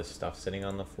pain with all this stuff sitting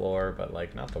on the floor, but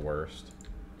like not the worst.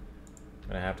 I'm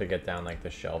gonna have to get down like the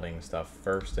shelving stuff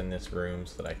first in this room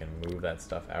so that I can move that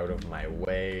stuff out of my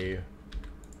way.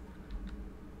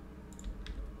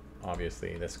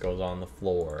 Obviously this goes on the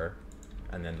floor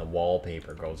and then the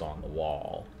wallpaper goes on the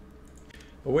wall.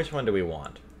 But which one do we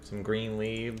want? Some green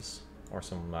leaves or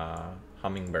some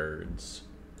hummingbirds?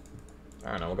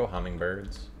 I don't know, we'll go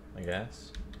hummingbirds, I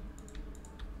guess.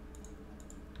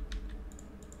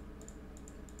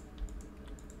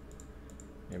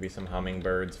 Maybe some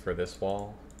hummingbirds for this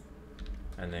wall,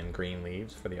 and then green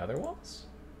leaves for the other walls?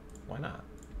 Why not?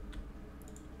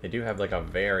 They do have like a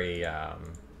very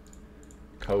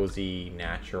cozy,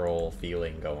 natural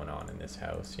feeling going on in this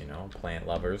house, you know? Plant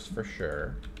lovers for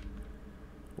sure,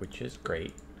 which is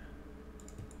great.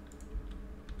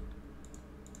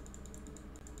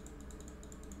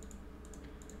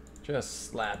 Just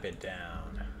slap it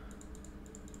down.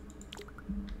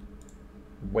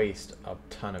 Waste a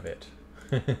ton of it.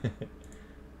 There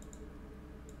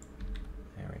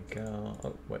we go.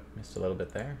 Oh, what? Missed a little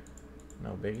bit there.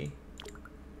 No biggie.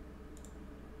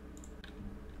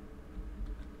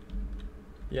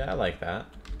 Yeah, I like that.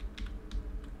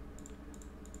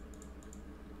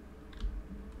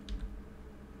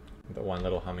 The one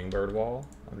little hummingbird wall.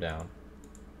 I'm down.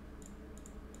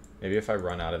 Maybe if I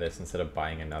run out of this, instead of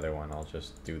buying another one, I'll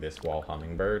just do this wall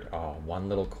hummingbird. Oh, one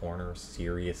little corner,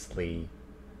 seriously.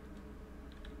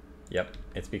 Yep,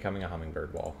 it's becoming a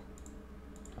hummingbird wall.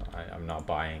 I'm not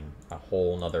buying a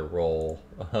whole nother roll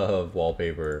of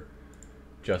wallpaper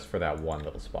just for that one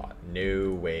little spot.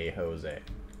 No way, Jose.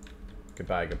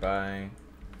 Goodbye, goodbye.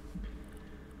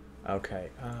 Okay,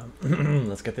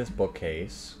 let's get this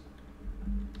bookcase.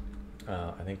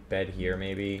 I think bed here,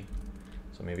 maybe.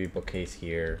 So maybe bookcase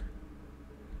here.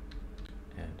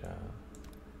 And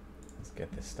let's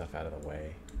get this stuff out of the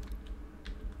way.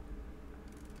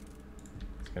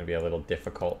 It's going to be a little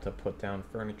difficult to put down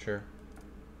furniture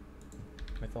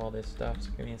with all this stuff. So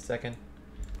give me a second.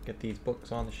 Get these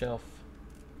books on the shelf.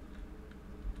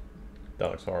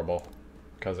 That looks horrible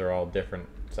because they're all different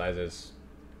sizes.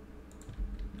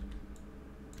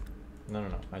 No, no,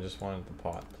 no. I just wanted the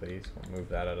pot, please. We'll move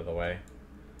that out of the way.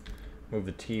 Move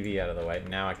the TV out of the way.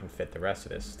 Now I can fit the rest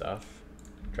of this stuff.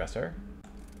 Dresser.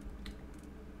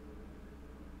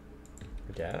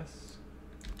 I guess.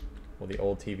 Will the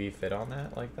old TV fit on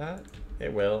that like that?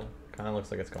 It will. Kind of looks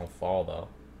like it's going to fall though.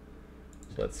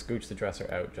 So let's scooch the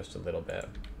dresser out just a little bit.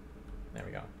 There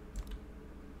we go.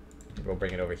 We'll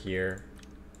bring it over here.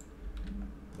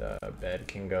 The bed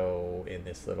can go in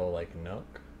this little like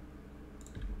nook.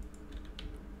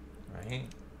 Right?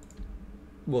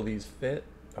 Will these fit?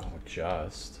 Oh,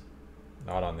 just.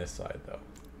 Not on this side though.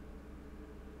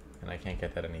 And I can't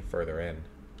get that any further in.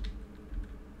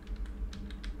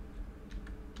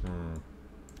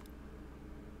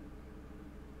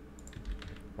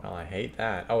 Well, I hate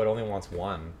that. Oh, it only wants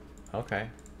one. Okay,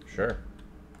 sure.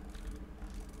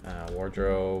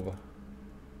 Wardrobe.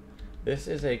 This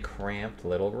is a cramped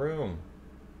little room.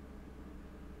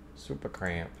 Super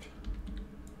cramped.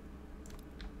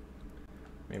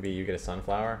 Maybe you get a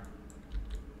sunflower.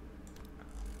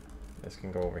 This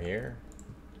can go over here.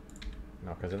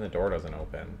 No, because then the door doesn't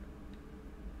open.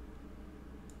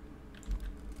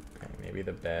 Okay, maybe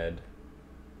the bed.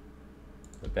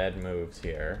 The bed moves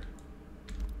here.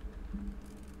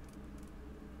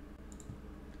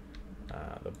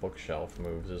 The bookshelf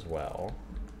moves as well.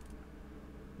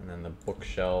 And then the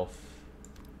bookshelf...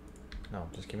 No,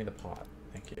 just give me the pot.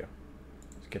 Thank you.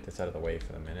 Let's get this out of the way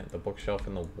for the minute. The bookshelf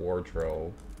and the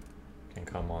wardrobe can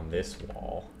come on this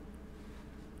wall.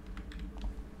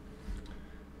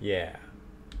 Yeah.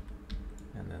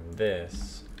 And then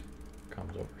this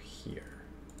comes over here.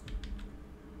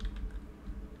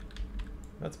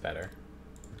 That's better.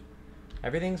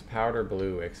 Everything's powder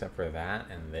blue except for that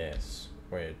and this,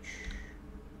 which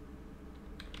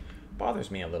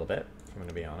bothers me a little bit, if I'm going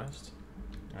to be honest.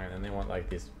 Alright, then they want like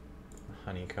this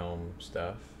honeycomb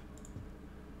stuff.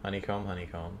 Honeycomb,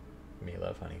 honeycomb. Me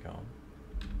love honeycomb.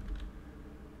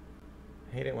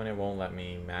 I hate it when it won't let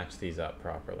me match these up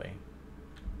properly.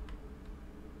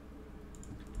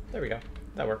 There we go.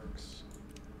 That works.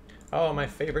 Oh, my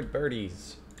favorite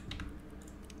birdies.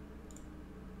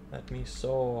 Let me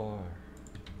soar.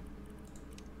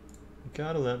 You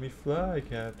gotta let me fly,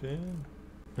 Captain.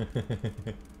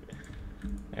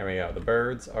 There we go. The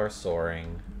birds are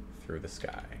soaring through the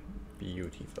sky.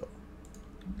 Beautiful.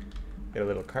 Get a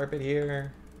little carpet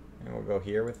here, and we'll go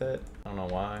here with it. I don't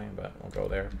know why, but we'll go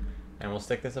there. And we'll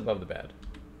stick this above the bed,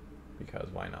 because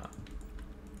why not?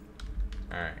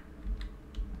 Alright.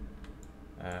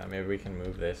 Maybe we can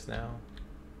move this now.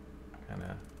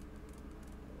 Kinda.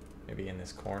 Maybe in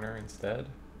this corner instead.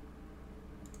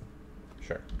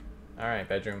 Sure. Alright,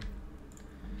 bedroom.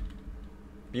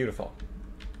 Beautiful.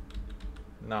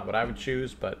 Not what I would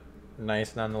choose, but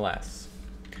nice nonetheless.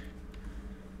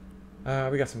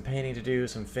 We got some painting to do,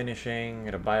 some finishing,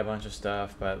 gotta buy a bunch of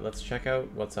stuff, but let's check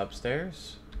out what's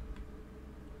upstairs.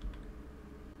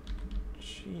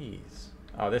 Jeez.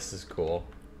 Oh, this is cool.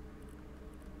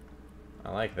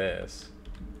 I like this.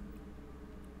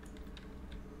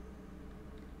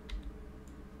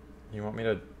 You want me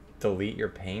to delete your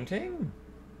painting?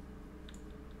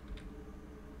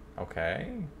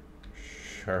 Okay.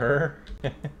 Sure.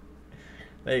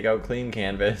 There you go, clean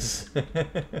canvas.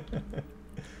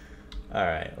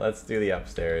 Alright, let's do the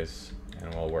upstairs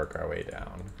and we'll work our way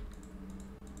down.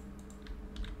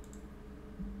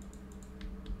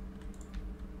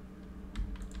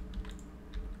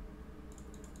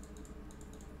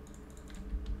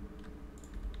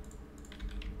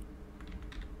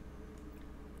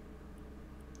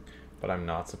 But I'm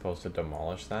not supposed to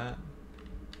demolish that?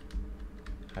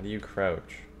 How do you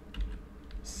crouch?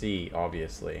 C,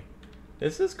 obviously.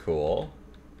 This is cool.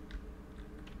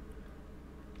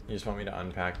 You just want me to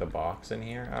unpack the box in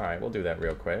here? Alright, we'll do that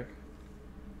real quick.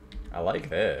 I like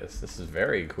this. This is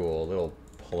very cool. Little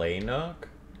play nook.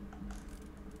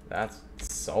 That's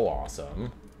so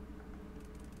awesome.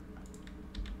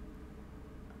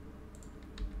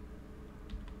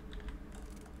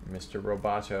 Mr.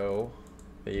 Roboto.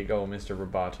 There you go, Mr.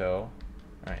 Roboto.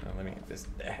 Alright, now let me just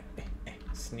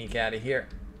sneak out of here.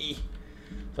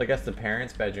 So I guess the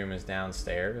parents' bedroom is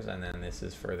downstairs, and then this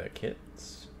is for the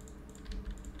kids.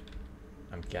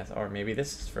 I'm guessing, or maybe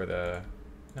this is for the...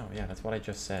 No, yeah, that's what I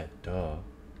just said. Duh.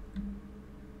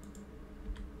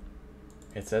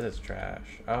 It says it's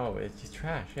trash. Oh, it's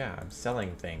trash. Yeah, I'm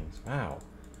selling things. Wow.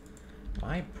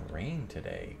 My brain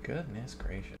today. Goodness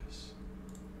gracious.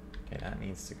 Okay, that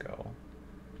needs to go.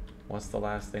 What's the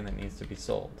last thing that needs to be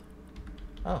sold?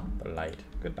 Oh, the light.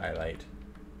 Goodbye, light.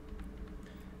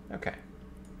 Okay.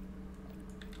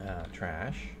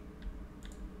 Trash.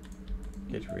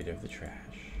 Get rid of the trash.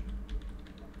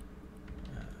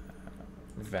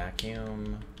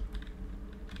 Vacuum.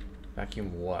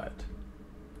 Vacuum what?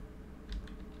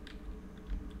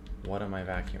 What am I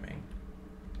vacuuming?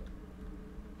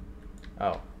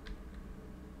 Oh.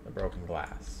 The broken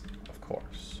glass, of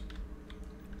course.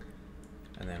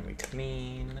 And then we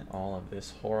clean all of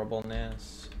this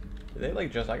horribleness. Did they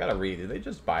like just, I gotta read, did they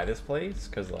just buy this place?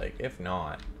 Because like, if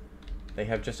not, they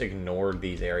have just ignored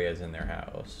these areas in their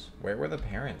house. Where were the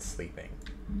parents sleeping?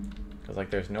 Because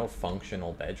like there's no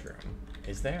functional bedroom.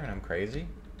 Is there? And I'm crazy?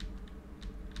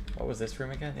 What was this room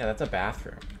again? Yeah, that's a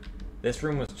bathroom. This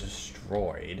room was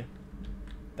destroyed.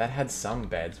 That had some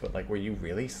beds, but like, were you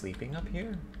really sleeping up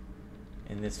here?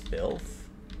 In this filth?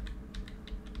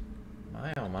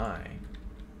 My oh my.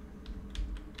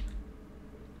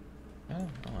 Oh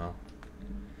well.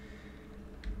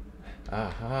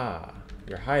 Aha.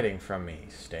 You're hiding from me,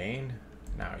 Stain.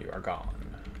 Now you are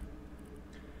gone.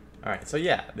 Alright, so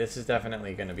yeah, this is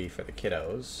definitely going to be for the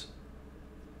kiddos.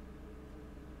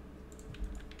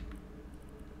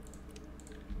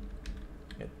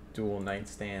 Get dual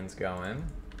nightstands going.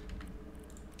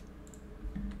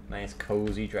 Nice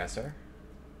cozy dresser.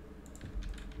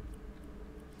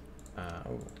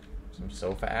 Oh, some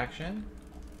sofa action.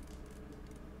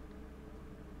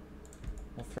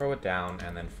 We'll throw it down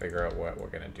and then figure out what we're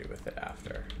going to do with it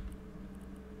after.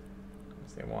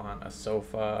 They want a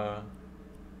sofa,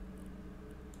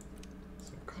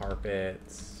 some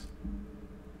carpets.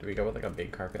 Do we go with like a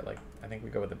big carpet? Like, I think we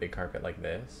go with a big carpet like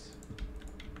this.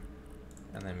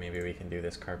 And then maybe we can do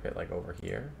this carpet like over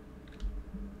here.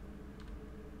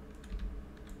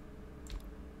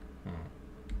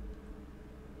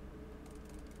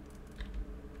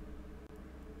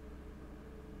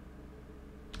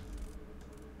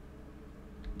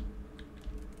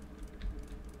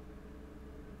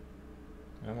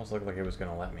 It almost looked like it was going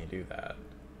to let me do that.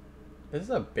 This is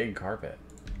a big carpet.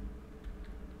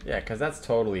 Yeah, because that's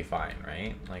totally fine,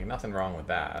 right? Like, nothing wrong with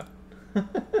that.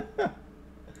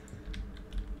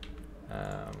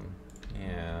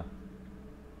 Yeah.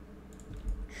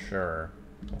 Sure.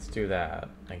 Let's do that,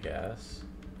 I guess.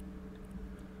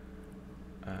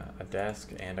 A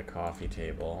desk and a coffee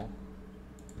table.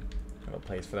 Have a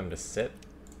place for them to sit.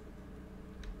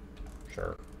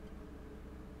 Sure.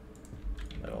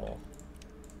 Little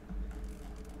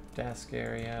desk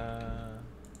area.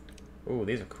 Ooh,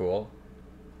 these are cool.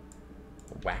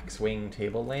 A waxwing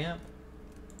table lamp.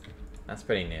 That's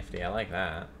pretty nifty. I like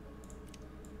that.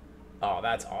 Oh,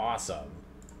 that's awesome.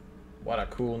 What a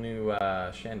cool new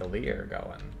chandelier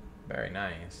going. Very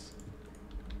nice.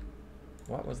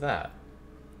 What was that?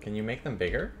 Can you make them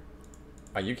bigger?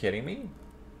 Are you kidding me?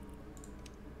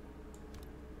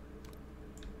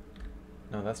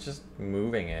 No, that's just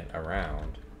moving it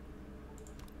around.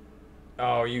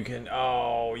 Oh, you can...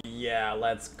 Oh, yeah,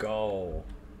 let's go.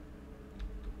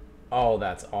 Oh,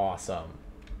 that's awesome.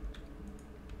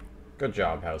 Good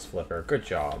job, House Flipper. Good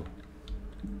job.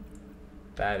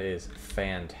 That is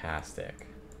fantastic.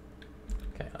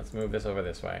 Okay, let's move this over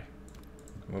this way.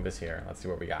 Move this here. Let's see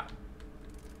what we got.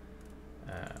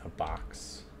 A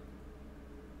box.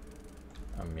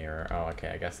 A mirror. Oh, okay.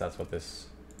 I guess that's what this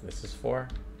is for.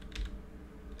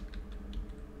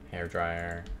 Hair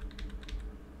dryer.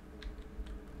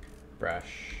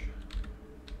 Brush.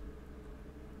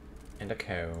 And a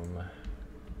comb.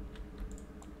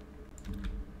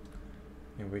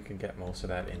 Maybe we could get most of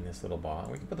that in this little box.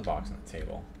 We can put the box on the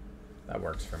table. That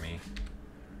works for me.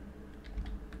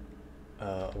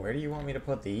 Where do you want me to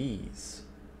put these?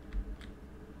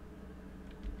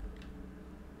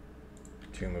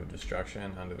 Tomb of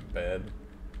Destruction under the bed.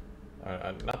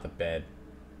 Not the bed.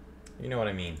 You know what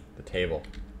I mean. The table.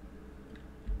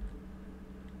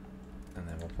 And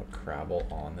then we'll put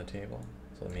Crabble on the table.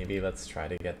 So maybe let's try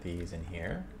to get these in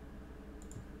here.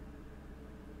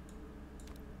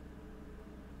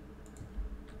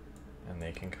 And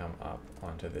they can come up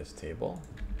onto this table.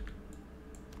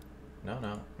 No,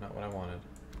 no, not what I wanted.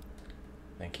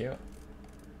 Thank you.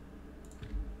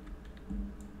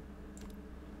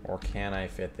 Or can I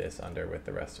fit this under with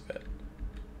the rest of it?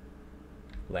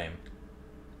 Lame.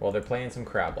 Well, they're playing some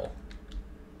Crabble.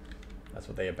 That's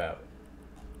what they about.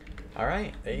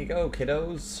 Alright, there you go,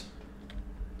 kiddos.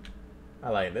 I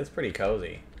like this, pretty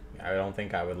cozy. I don't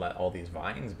think I would let all these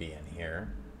vines be in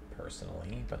here,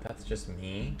 personally, but that's just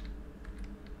me.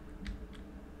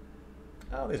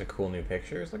 Oh, these are cool new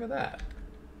pictures. Look at that.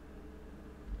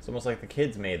 It's almost like the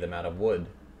kids made them out of wood.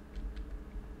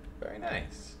 Very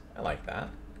nice. I like that.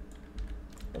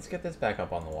 Let's get this back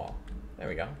up on the wall. There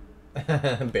we go.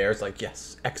 Bear's like,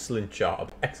 yes, excellent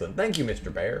job. Excellent. Thank you,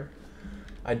 Mr. Bear.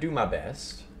 I do my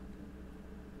best.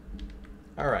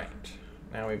 Alright.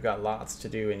 Now we've got lots to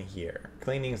do in here.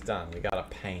 Cleaning's done. We gotta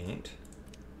paint.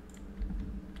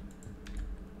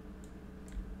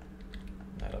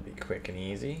 That'll be quick and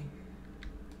easy.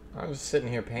 I was just sitting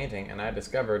here painting and I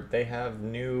discovered they have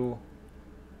new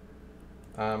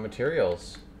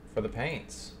materials for the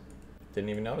paints. Didn't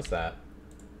even notice that.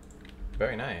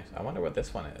 Very nice. I wonder what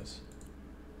this one is.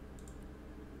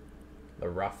 The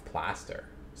rough plaster.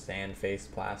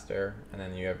 Sand-faced plaster. And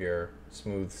then you have your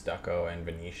smooth stucco and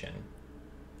Venetian.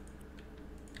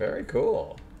 Very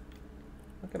cool.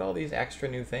 Look at all these extra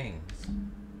new things.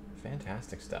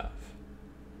 Fantastic stuff.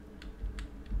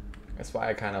 That's why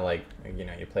I kind of like, you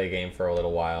know, you play a game for a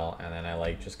little while and then I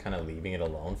like just kind of leaving it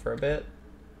alone for a bit.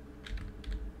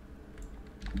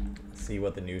 See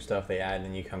what the new stuff they add, and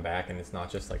then you come back and it's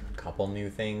not just like a couple new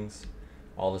things.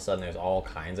 All of a sudden there's all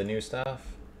kinds of new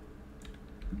stuff.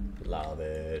 Love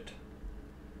it.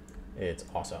 It's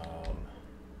awesome.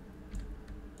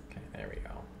 Okay, there we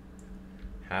go.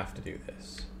 Have to do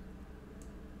this.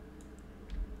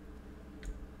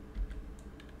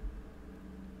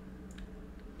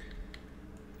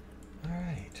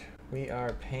 Alright, we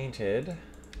are painted.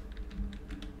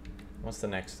 What's the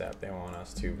next step? They want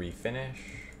us to refinish.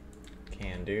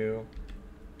 Can do.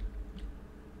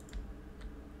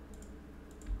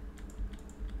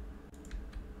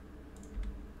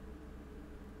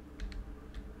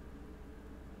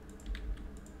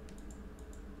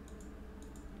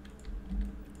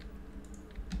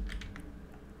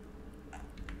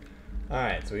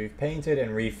 Alright, so we've painted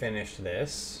and refinished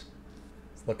this.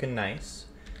 It's looking nice.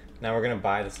 Now we're gonna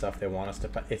buy the stuff they want us to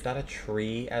buy. Is that a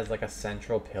tree as like a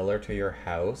central pillar to your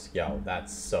house? Yo,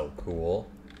 that's so cool.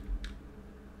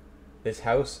 This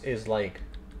house is like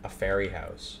a fairy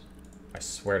house. I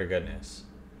swear to goodness.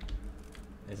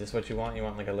 Is this what you want? You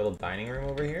want like a little dining room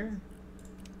over here?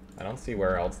 I don't see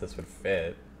where else this would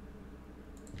fit.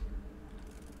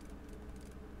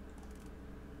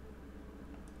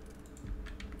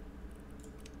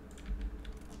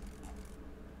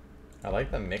 I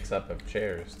like the mix-up of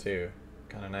chairs too.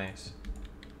 Kind of nice.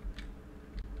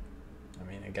 I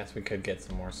mean, I guess we could get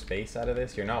some more space out of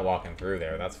this. You're not walking through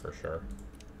there, that's for sure.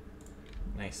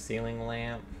 Nice ceiling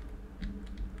lamp.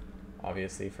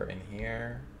 Obviously for in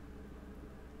here.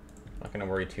 Not gonna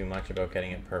worry too much about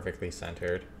getting it perfectly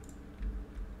centered.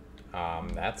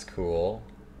 That's cool.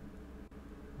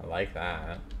 I like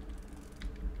that.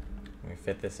 Can we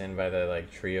fit this in by the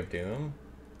like Tree of Doom?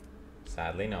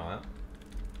 Sadly not.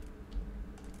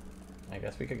 I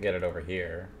guess we could get it over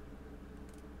here.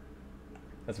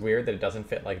 That's weird that it doesn't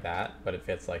fit like that, but it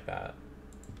fits like that.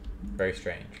 Very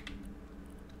strange.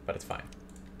 But it's fine.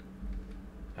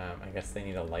 I guess they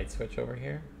need a light switch over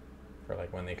here for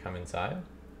like when they come inside.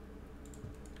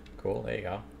 Cool, there you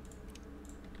go.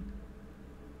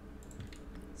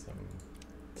 Some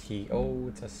tea.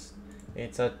 Oh,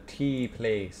 it's a tea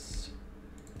place.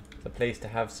 It's a place to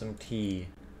have some tea.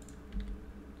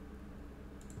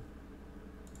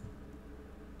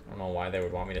 I don't know why they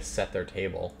would want me to set their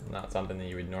table. Not something that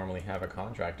you would normally have a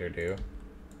contractor do.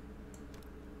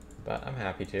 But I'm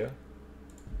happy to.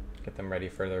 Get them ready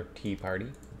for their tea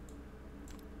party.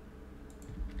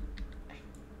 There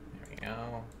we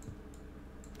go.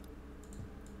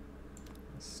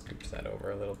 Scooch that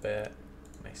over a little bit.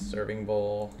 Nice serving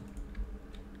bowl.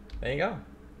 There you go.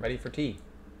 Ready for tea.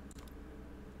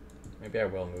 Maybe I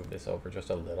will move this over just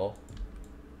a little.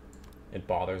 It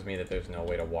bothers me that there's no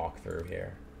way to walk through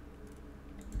here.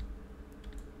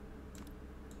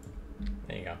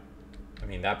 There you go. I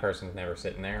mean, that person's never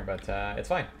sitting there, but it's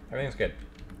fine. Everything's good.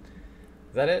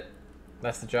 Is that it?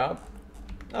 That's the job?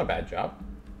 Not a bad job.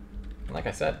 And like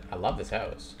I said, I love this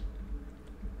house.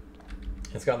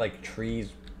 It's got like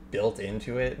trees built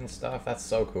into it and stuff. That's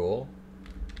so cool.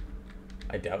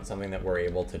 I doubt something that we're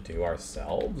able to do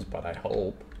ourselves, but I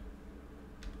hope.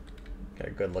 Get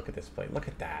a good look at this place. Look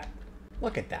at that.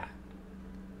 Look at that.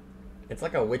 It's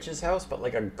like a witch's house, but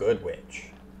like a good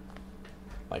witch.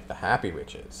 Like the happy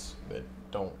witches that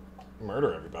don't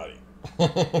murder everybody.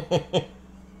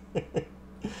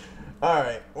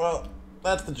 Alright, well,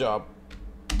 that's the job.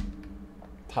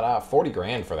 Ta-da, 40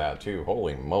 grand for that too.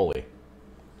 Holy moly.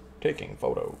 Taking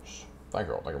photos. Thank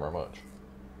you very much.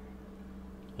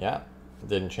 Yeah,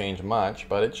 didn't change much,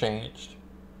 but it changed.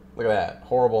 Look at that,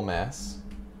 horrible mess.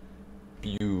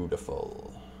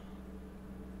 Beautiful.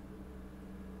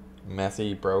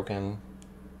 Messy, broken.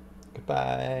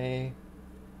 Goodbye.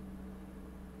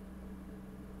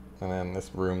 And then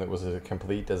this room that was a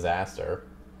complete disaster.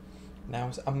 Now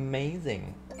it's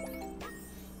amazing.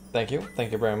 Thank you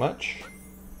very much.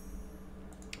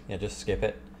 Yeah, just skip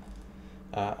it.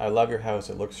 I love your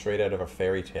house. It looks straight out of a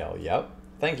fairy tale. Yep.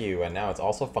 Thank you, and now it's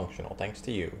also functional, thanks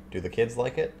to you. Do the kids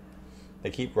like it?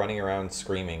 They keep running around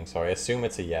screaming, so I assume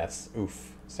it's a yes.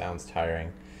 Oof, sounds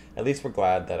tiring. At least we're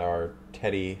glad that our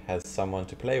Teddy has someone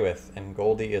to play with, and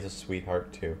Goldie is a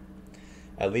sweetheart too.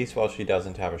 At least while she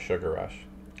doesn't have a sugar rush.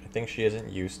 I think she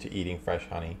isn't used to eating fresh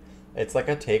honey. It's like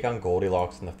a take on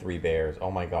Goldilocks and the Three Bears. Oh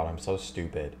my god, I'm so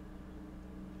stupid.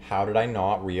 How did I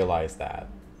not realize that?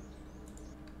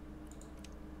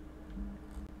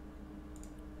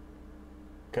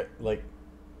 Like,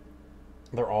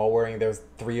 they're all wearing, there's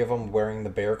 3 of them wearing the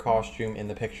bear costume in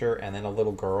the picture, and then a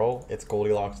little girl. It's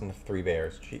Goldilocks and the Three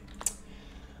Bears. Gee.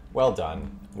 Well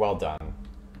done. Well done.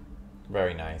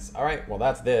 Very nice. Alright, well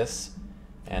that's this.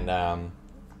 And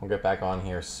we'll get back on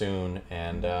here soon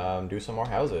and do some more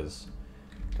houses.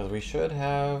 Because we should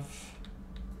have...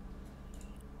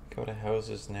 Go to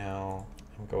houses now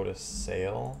and go to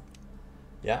sale.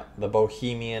 Yeah, the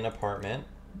Bohemian apartment.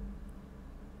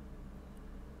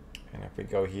 And if we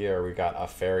go here, we got a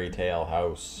fairy tale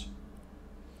house.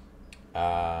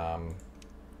 Yeah,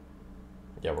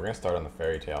 we're going to start on the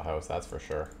fairy tale house, that's for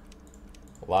sure.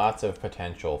 Lots of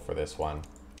potential for this one.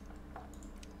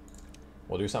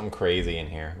 We'll do something crazy in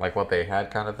here. Like what they had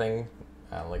kind of thing.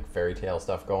 Like fairy tale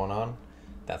stuff going on.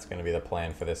 That's going to be the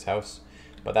plan for this house.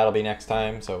 But that'll be next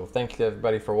time. So thank you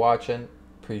everybody for watching.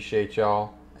 Appreciate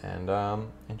y'all. And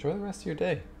enjoy the rest of your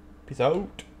day. Peace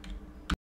out.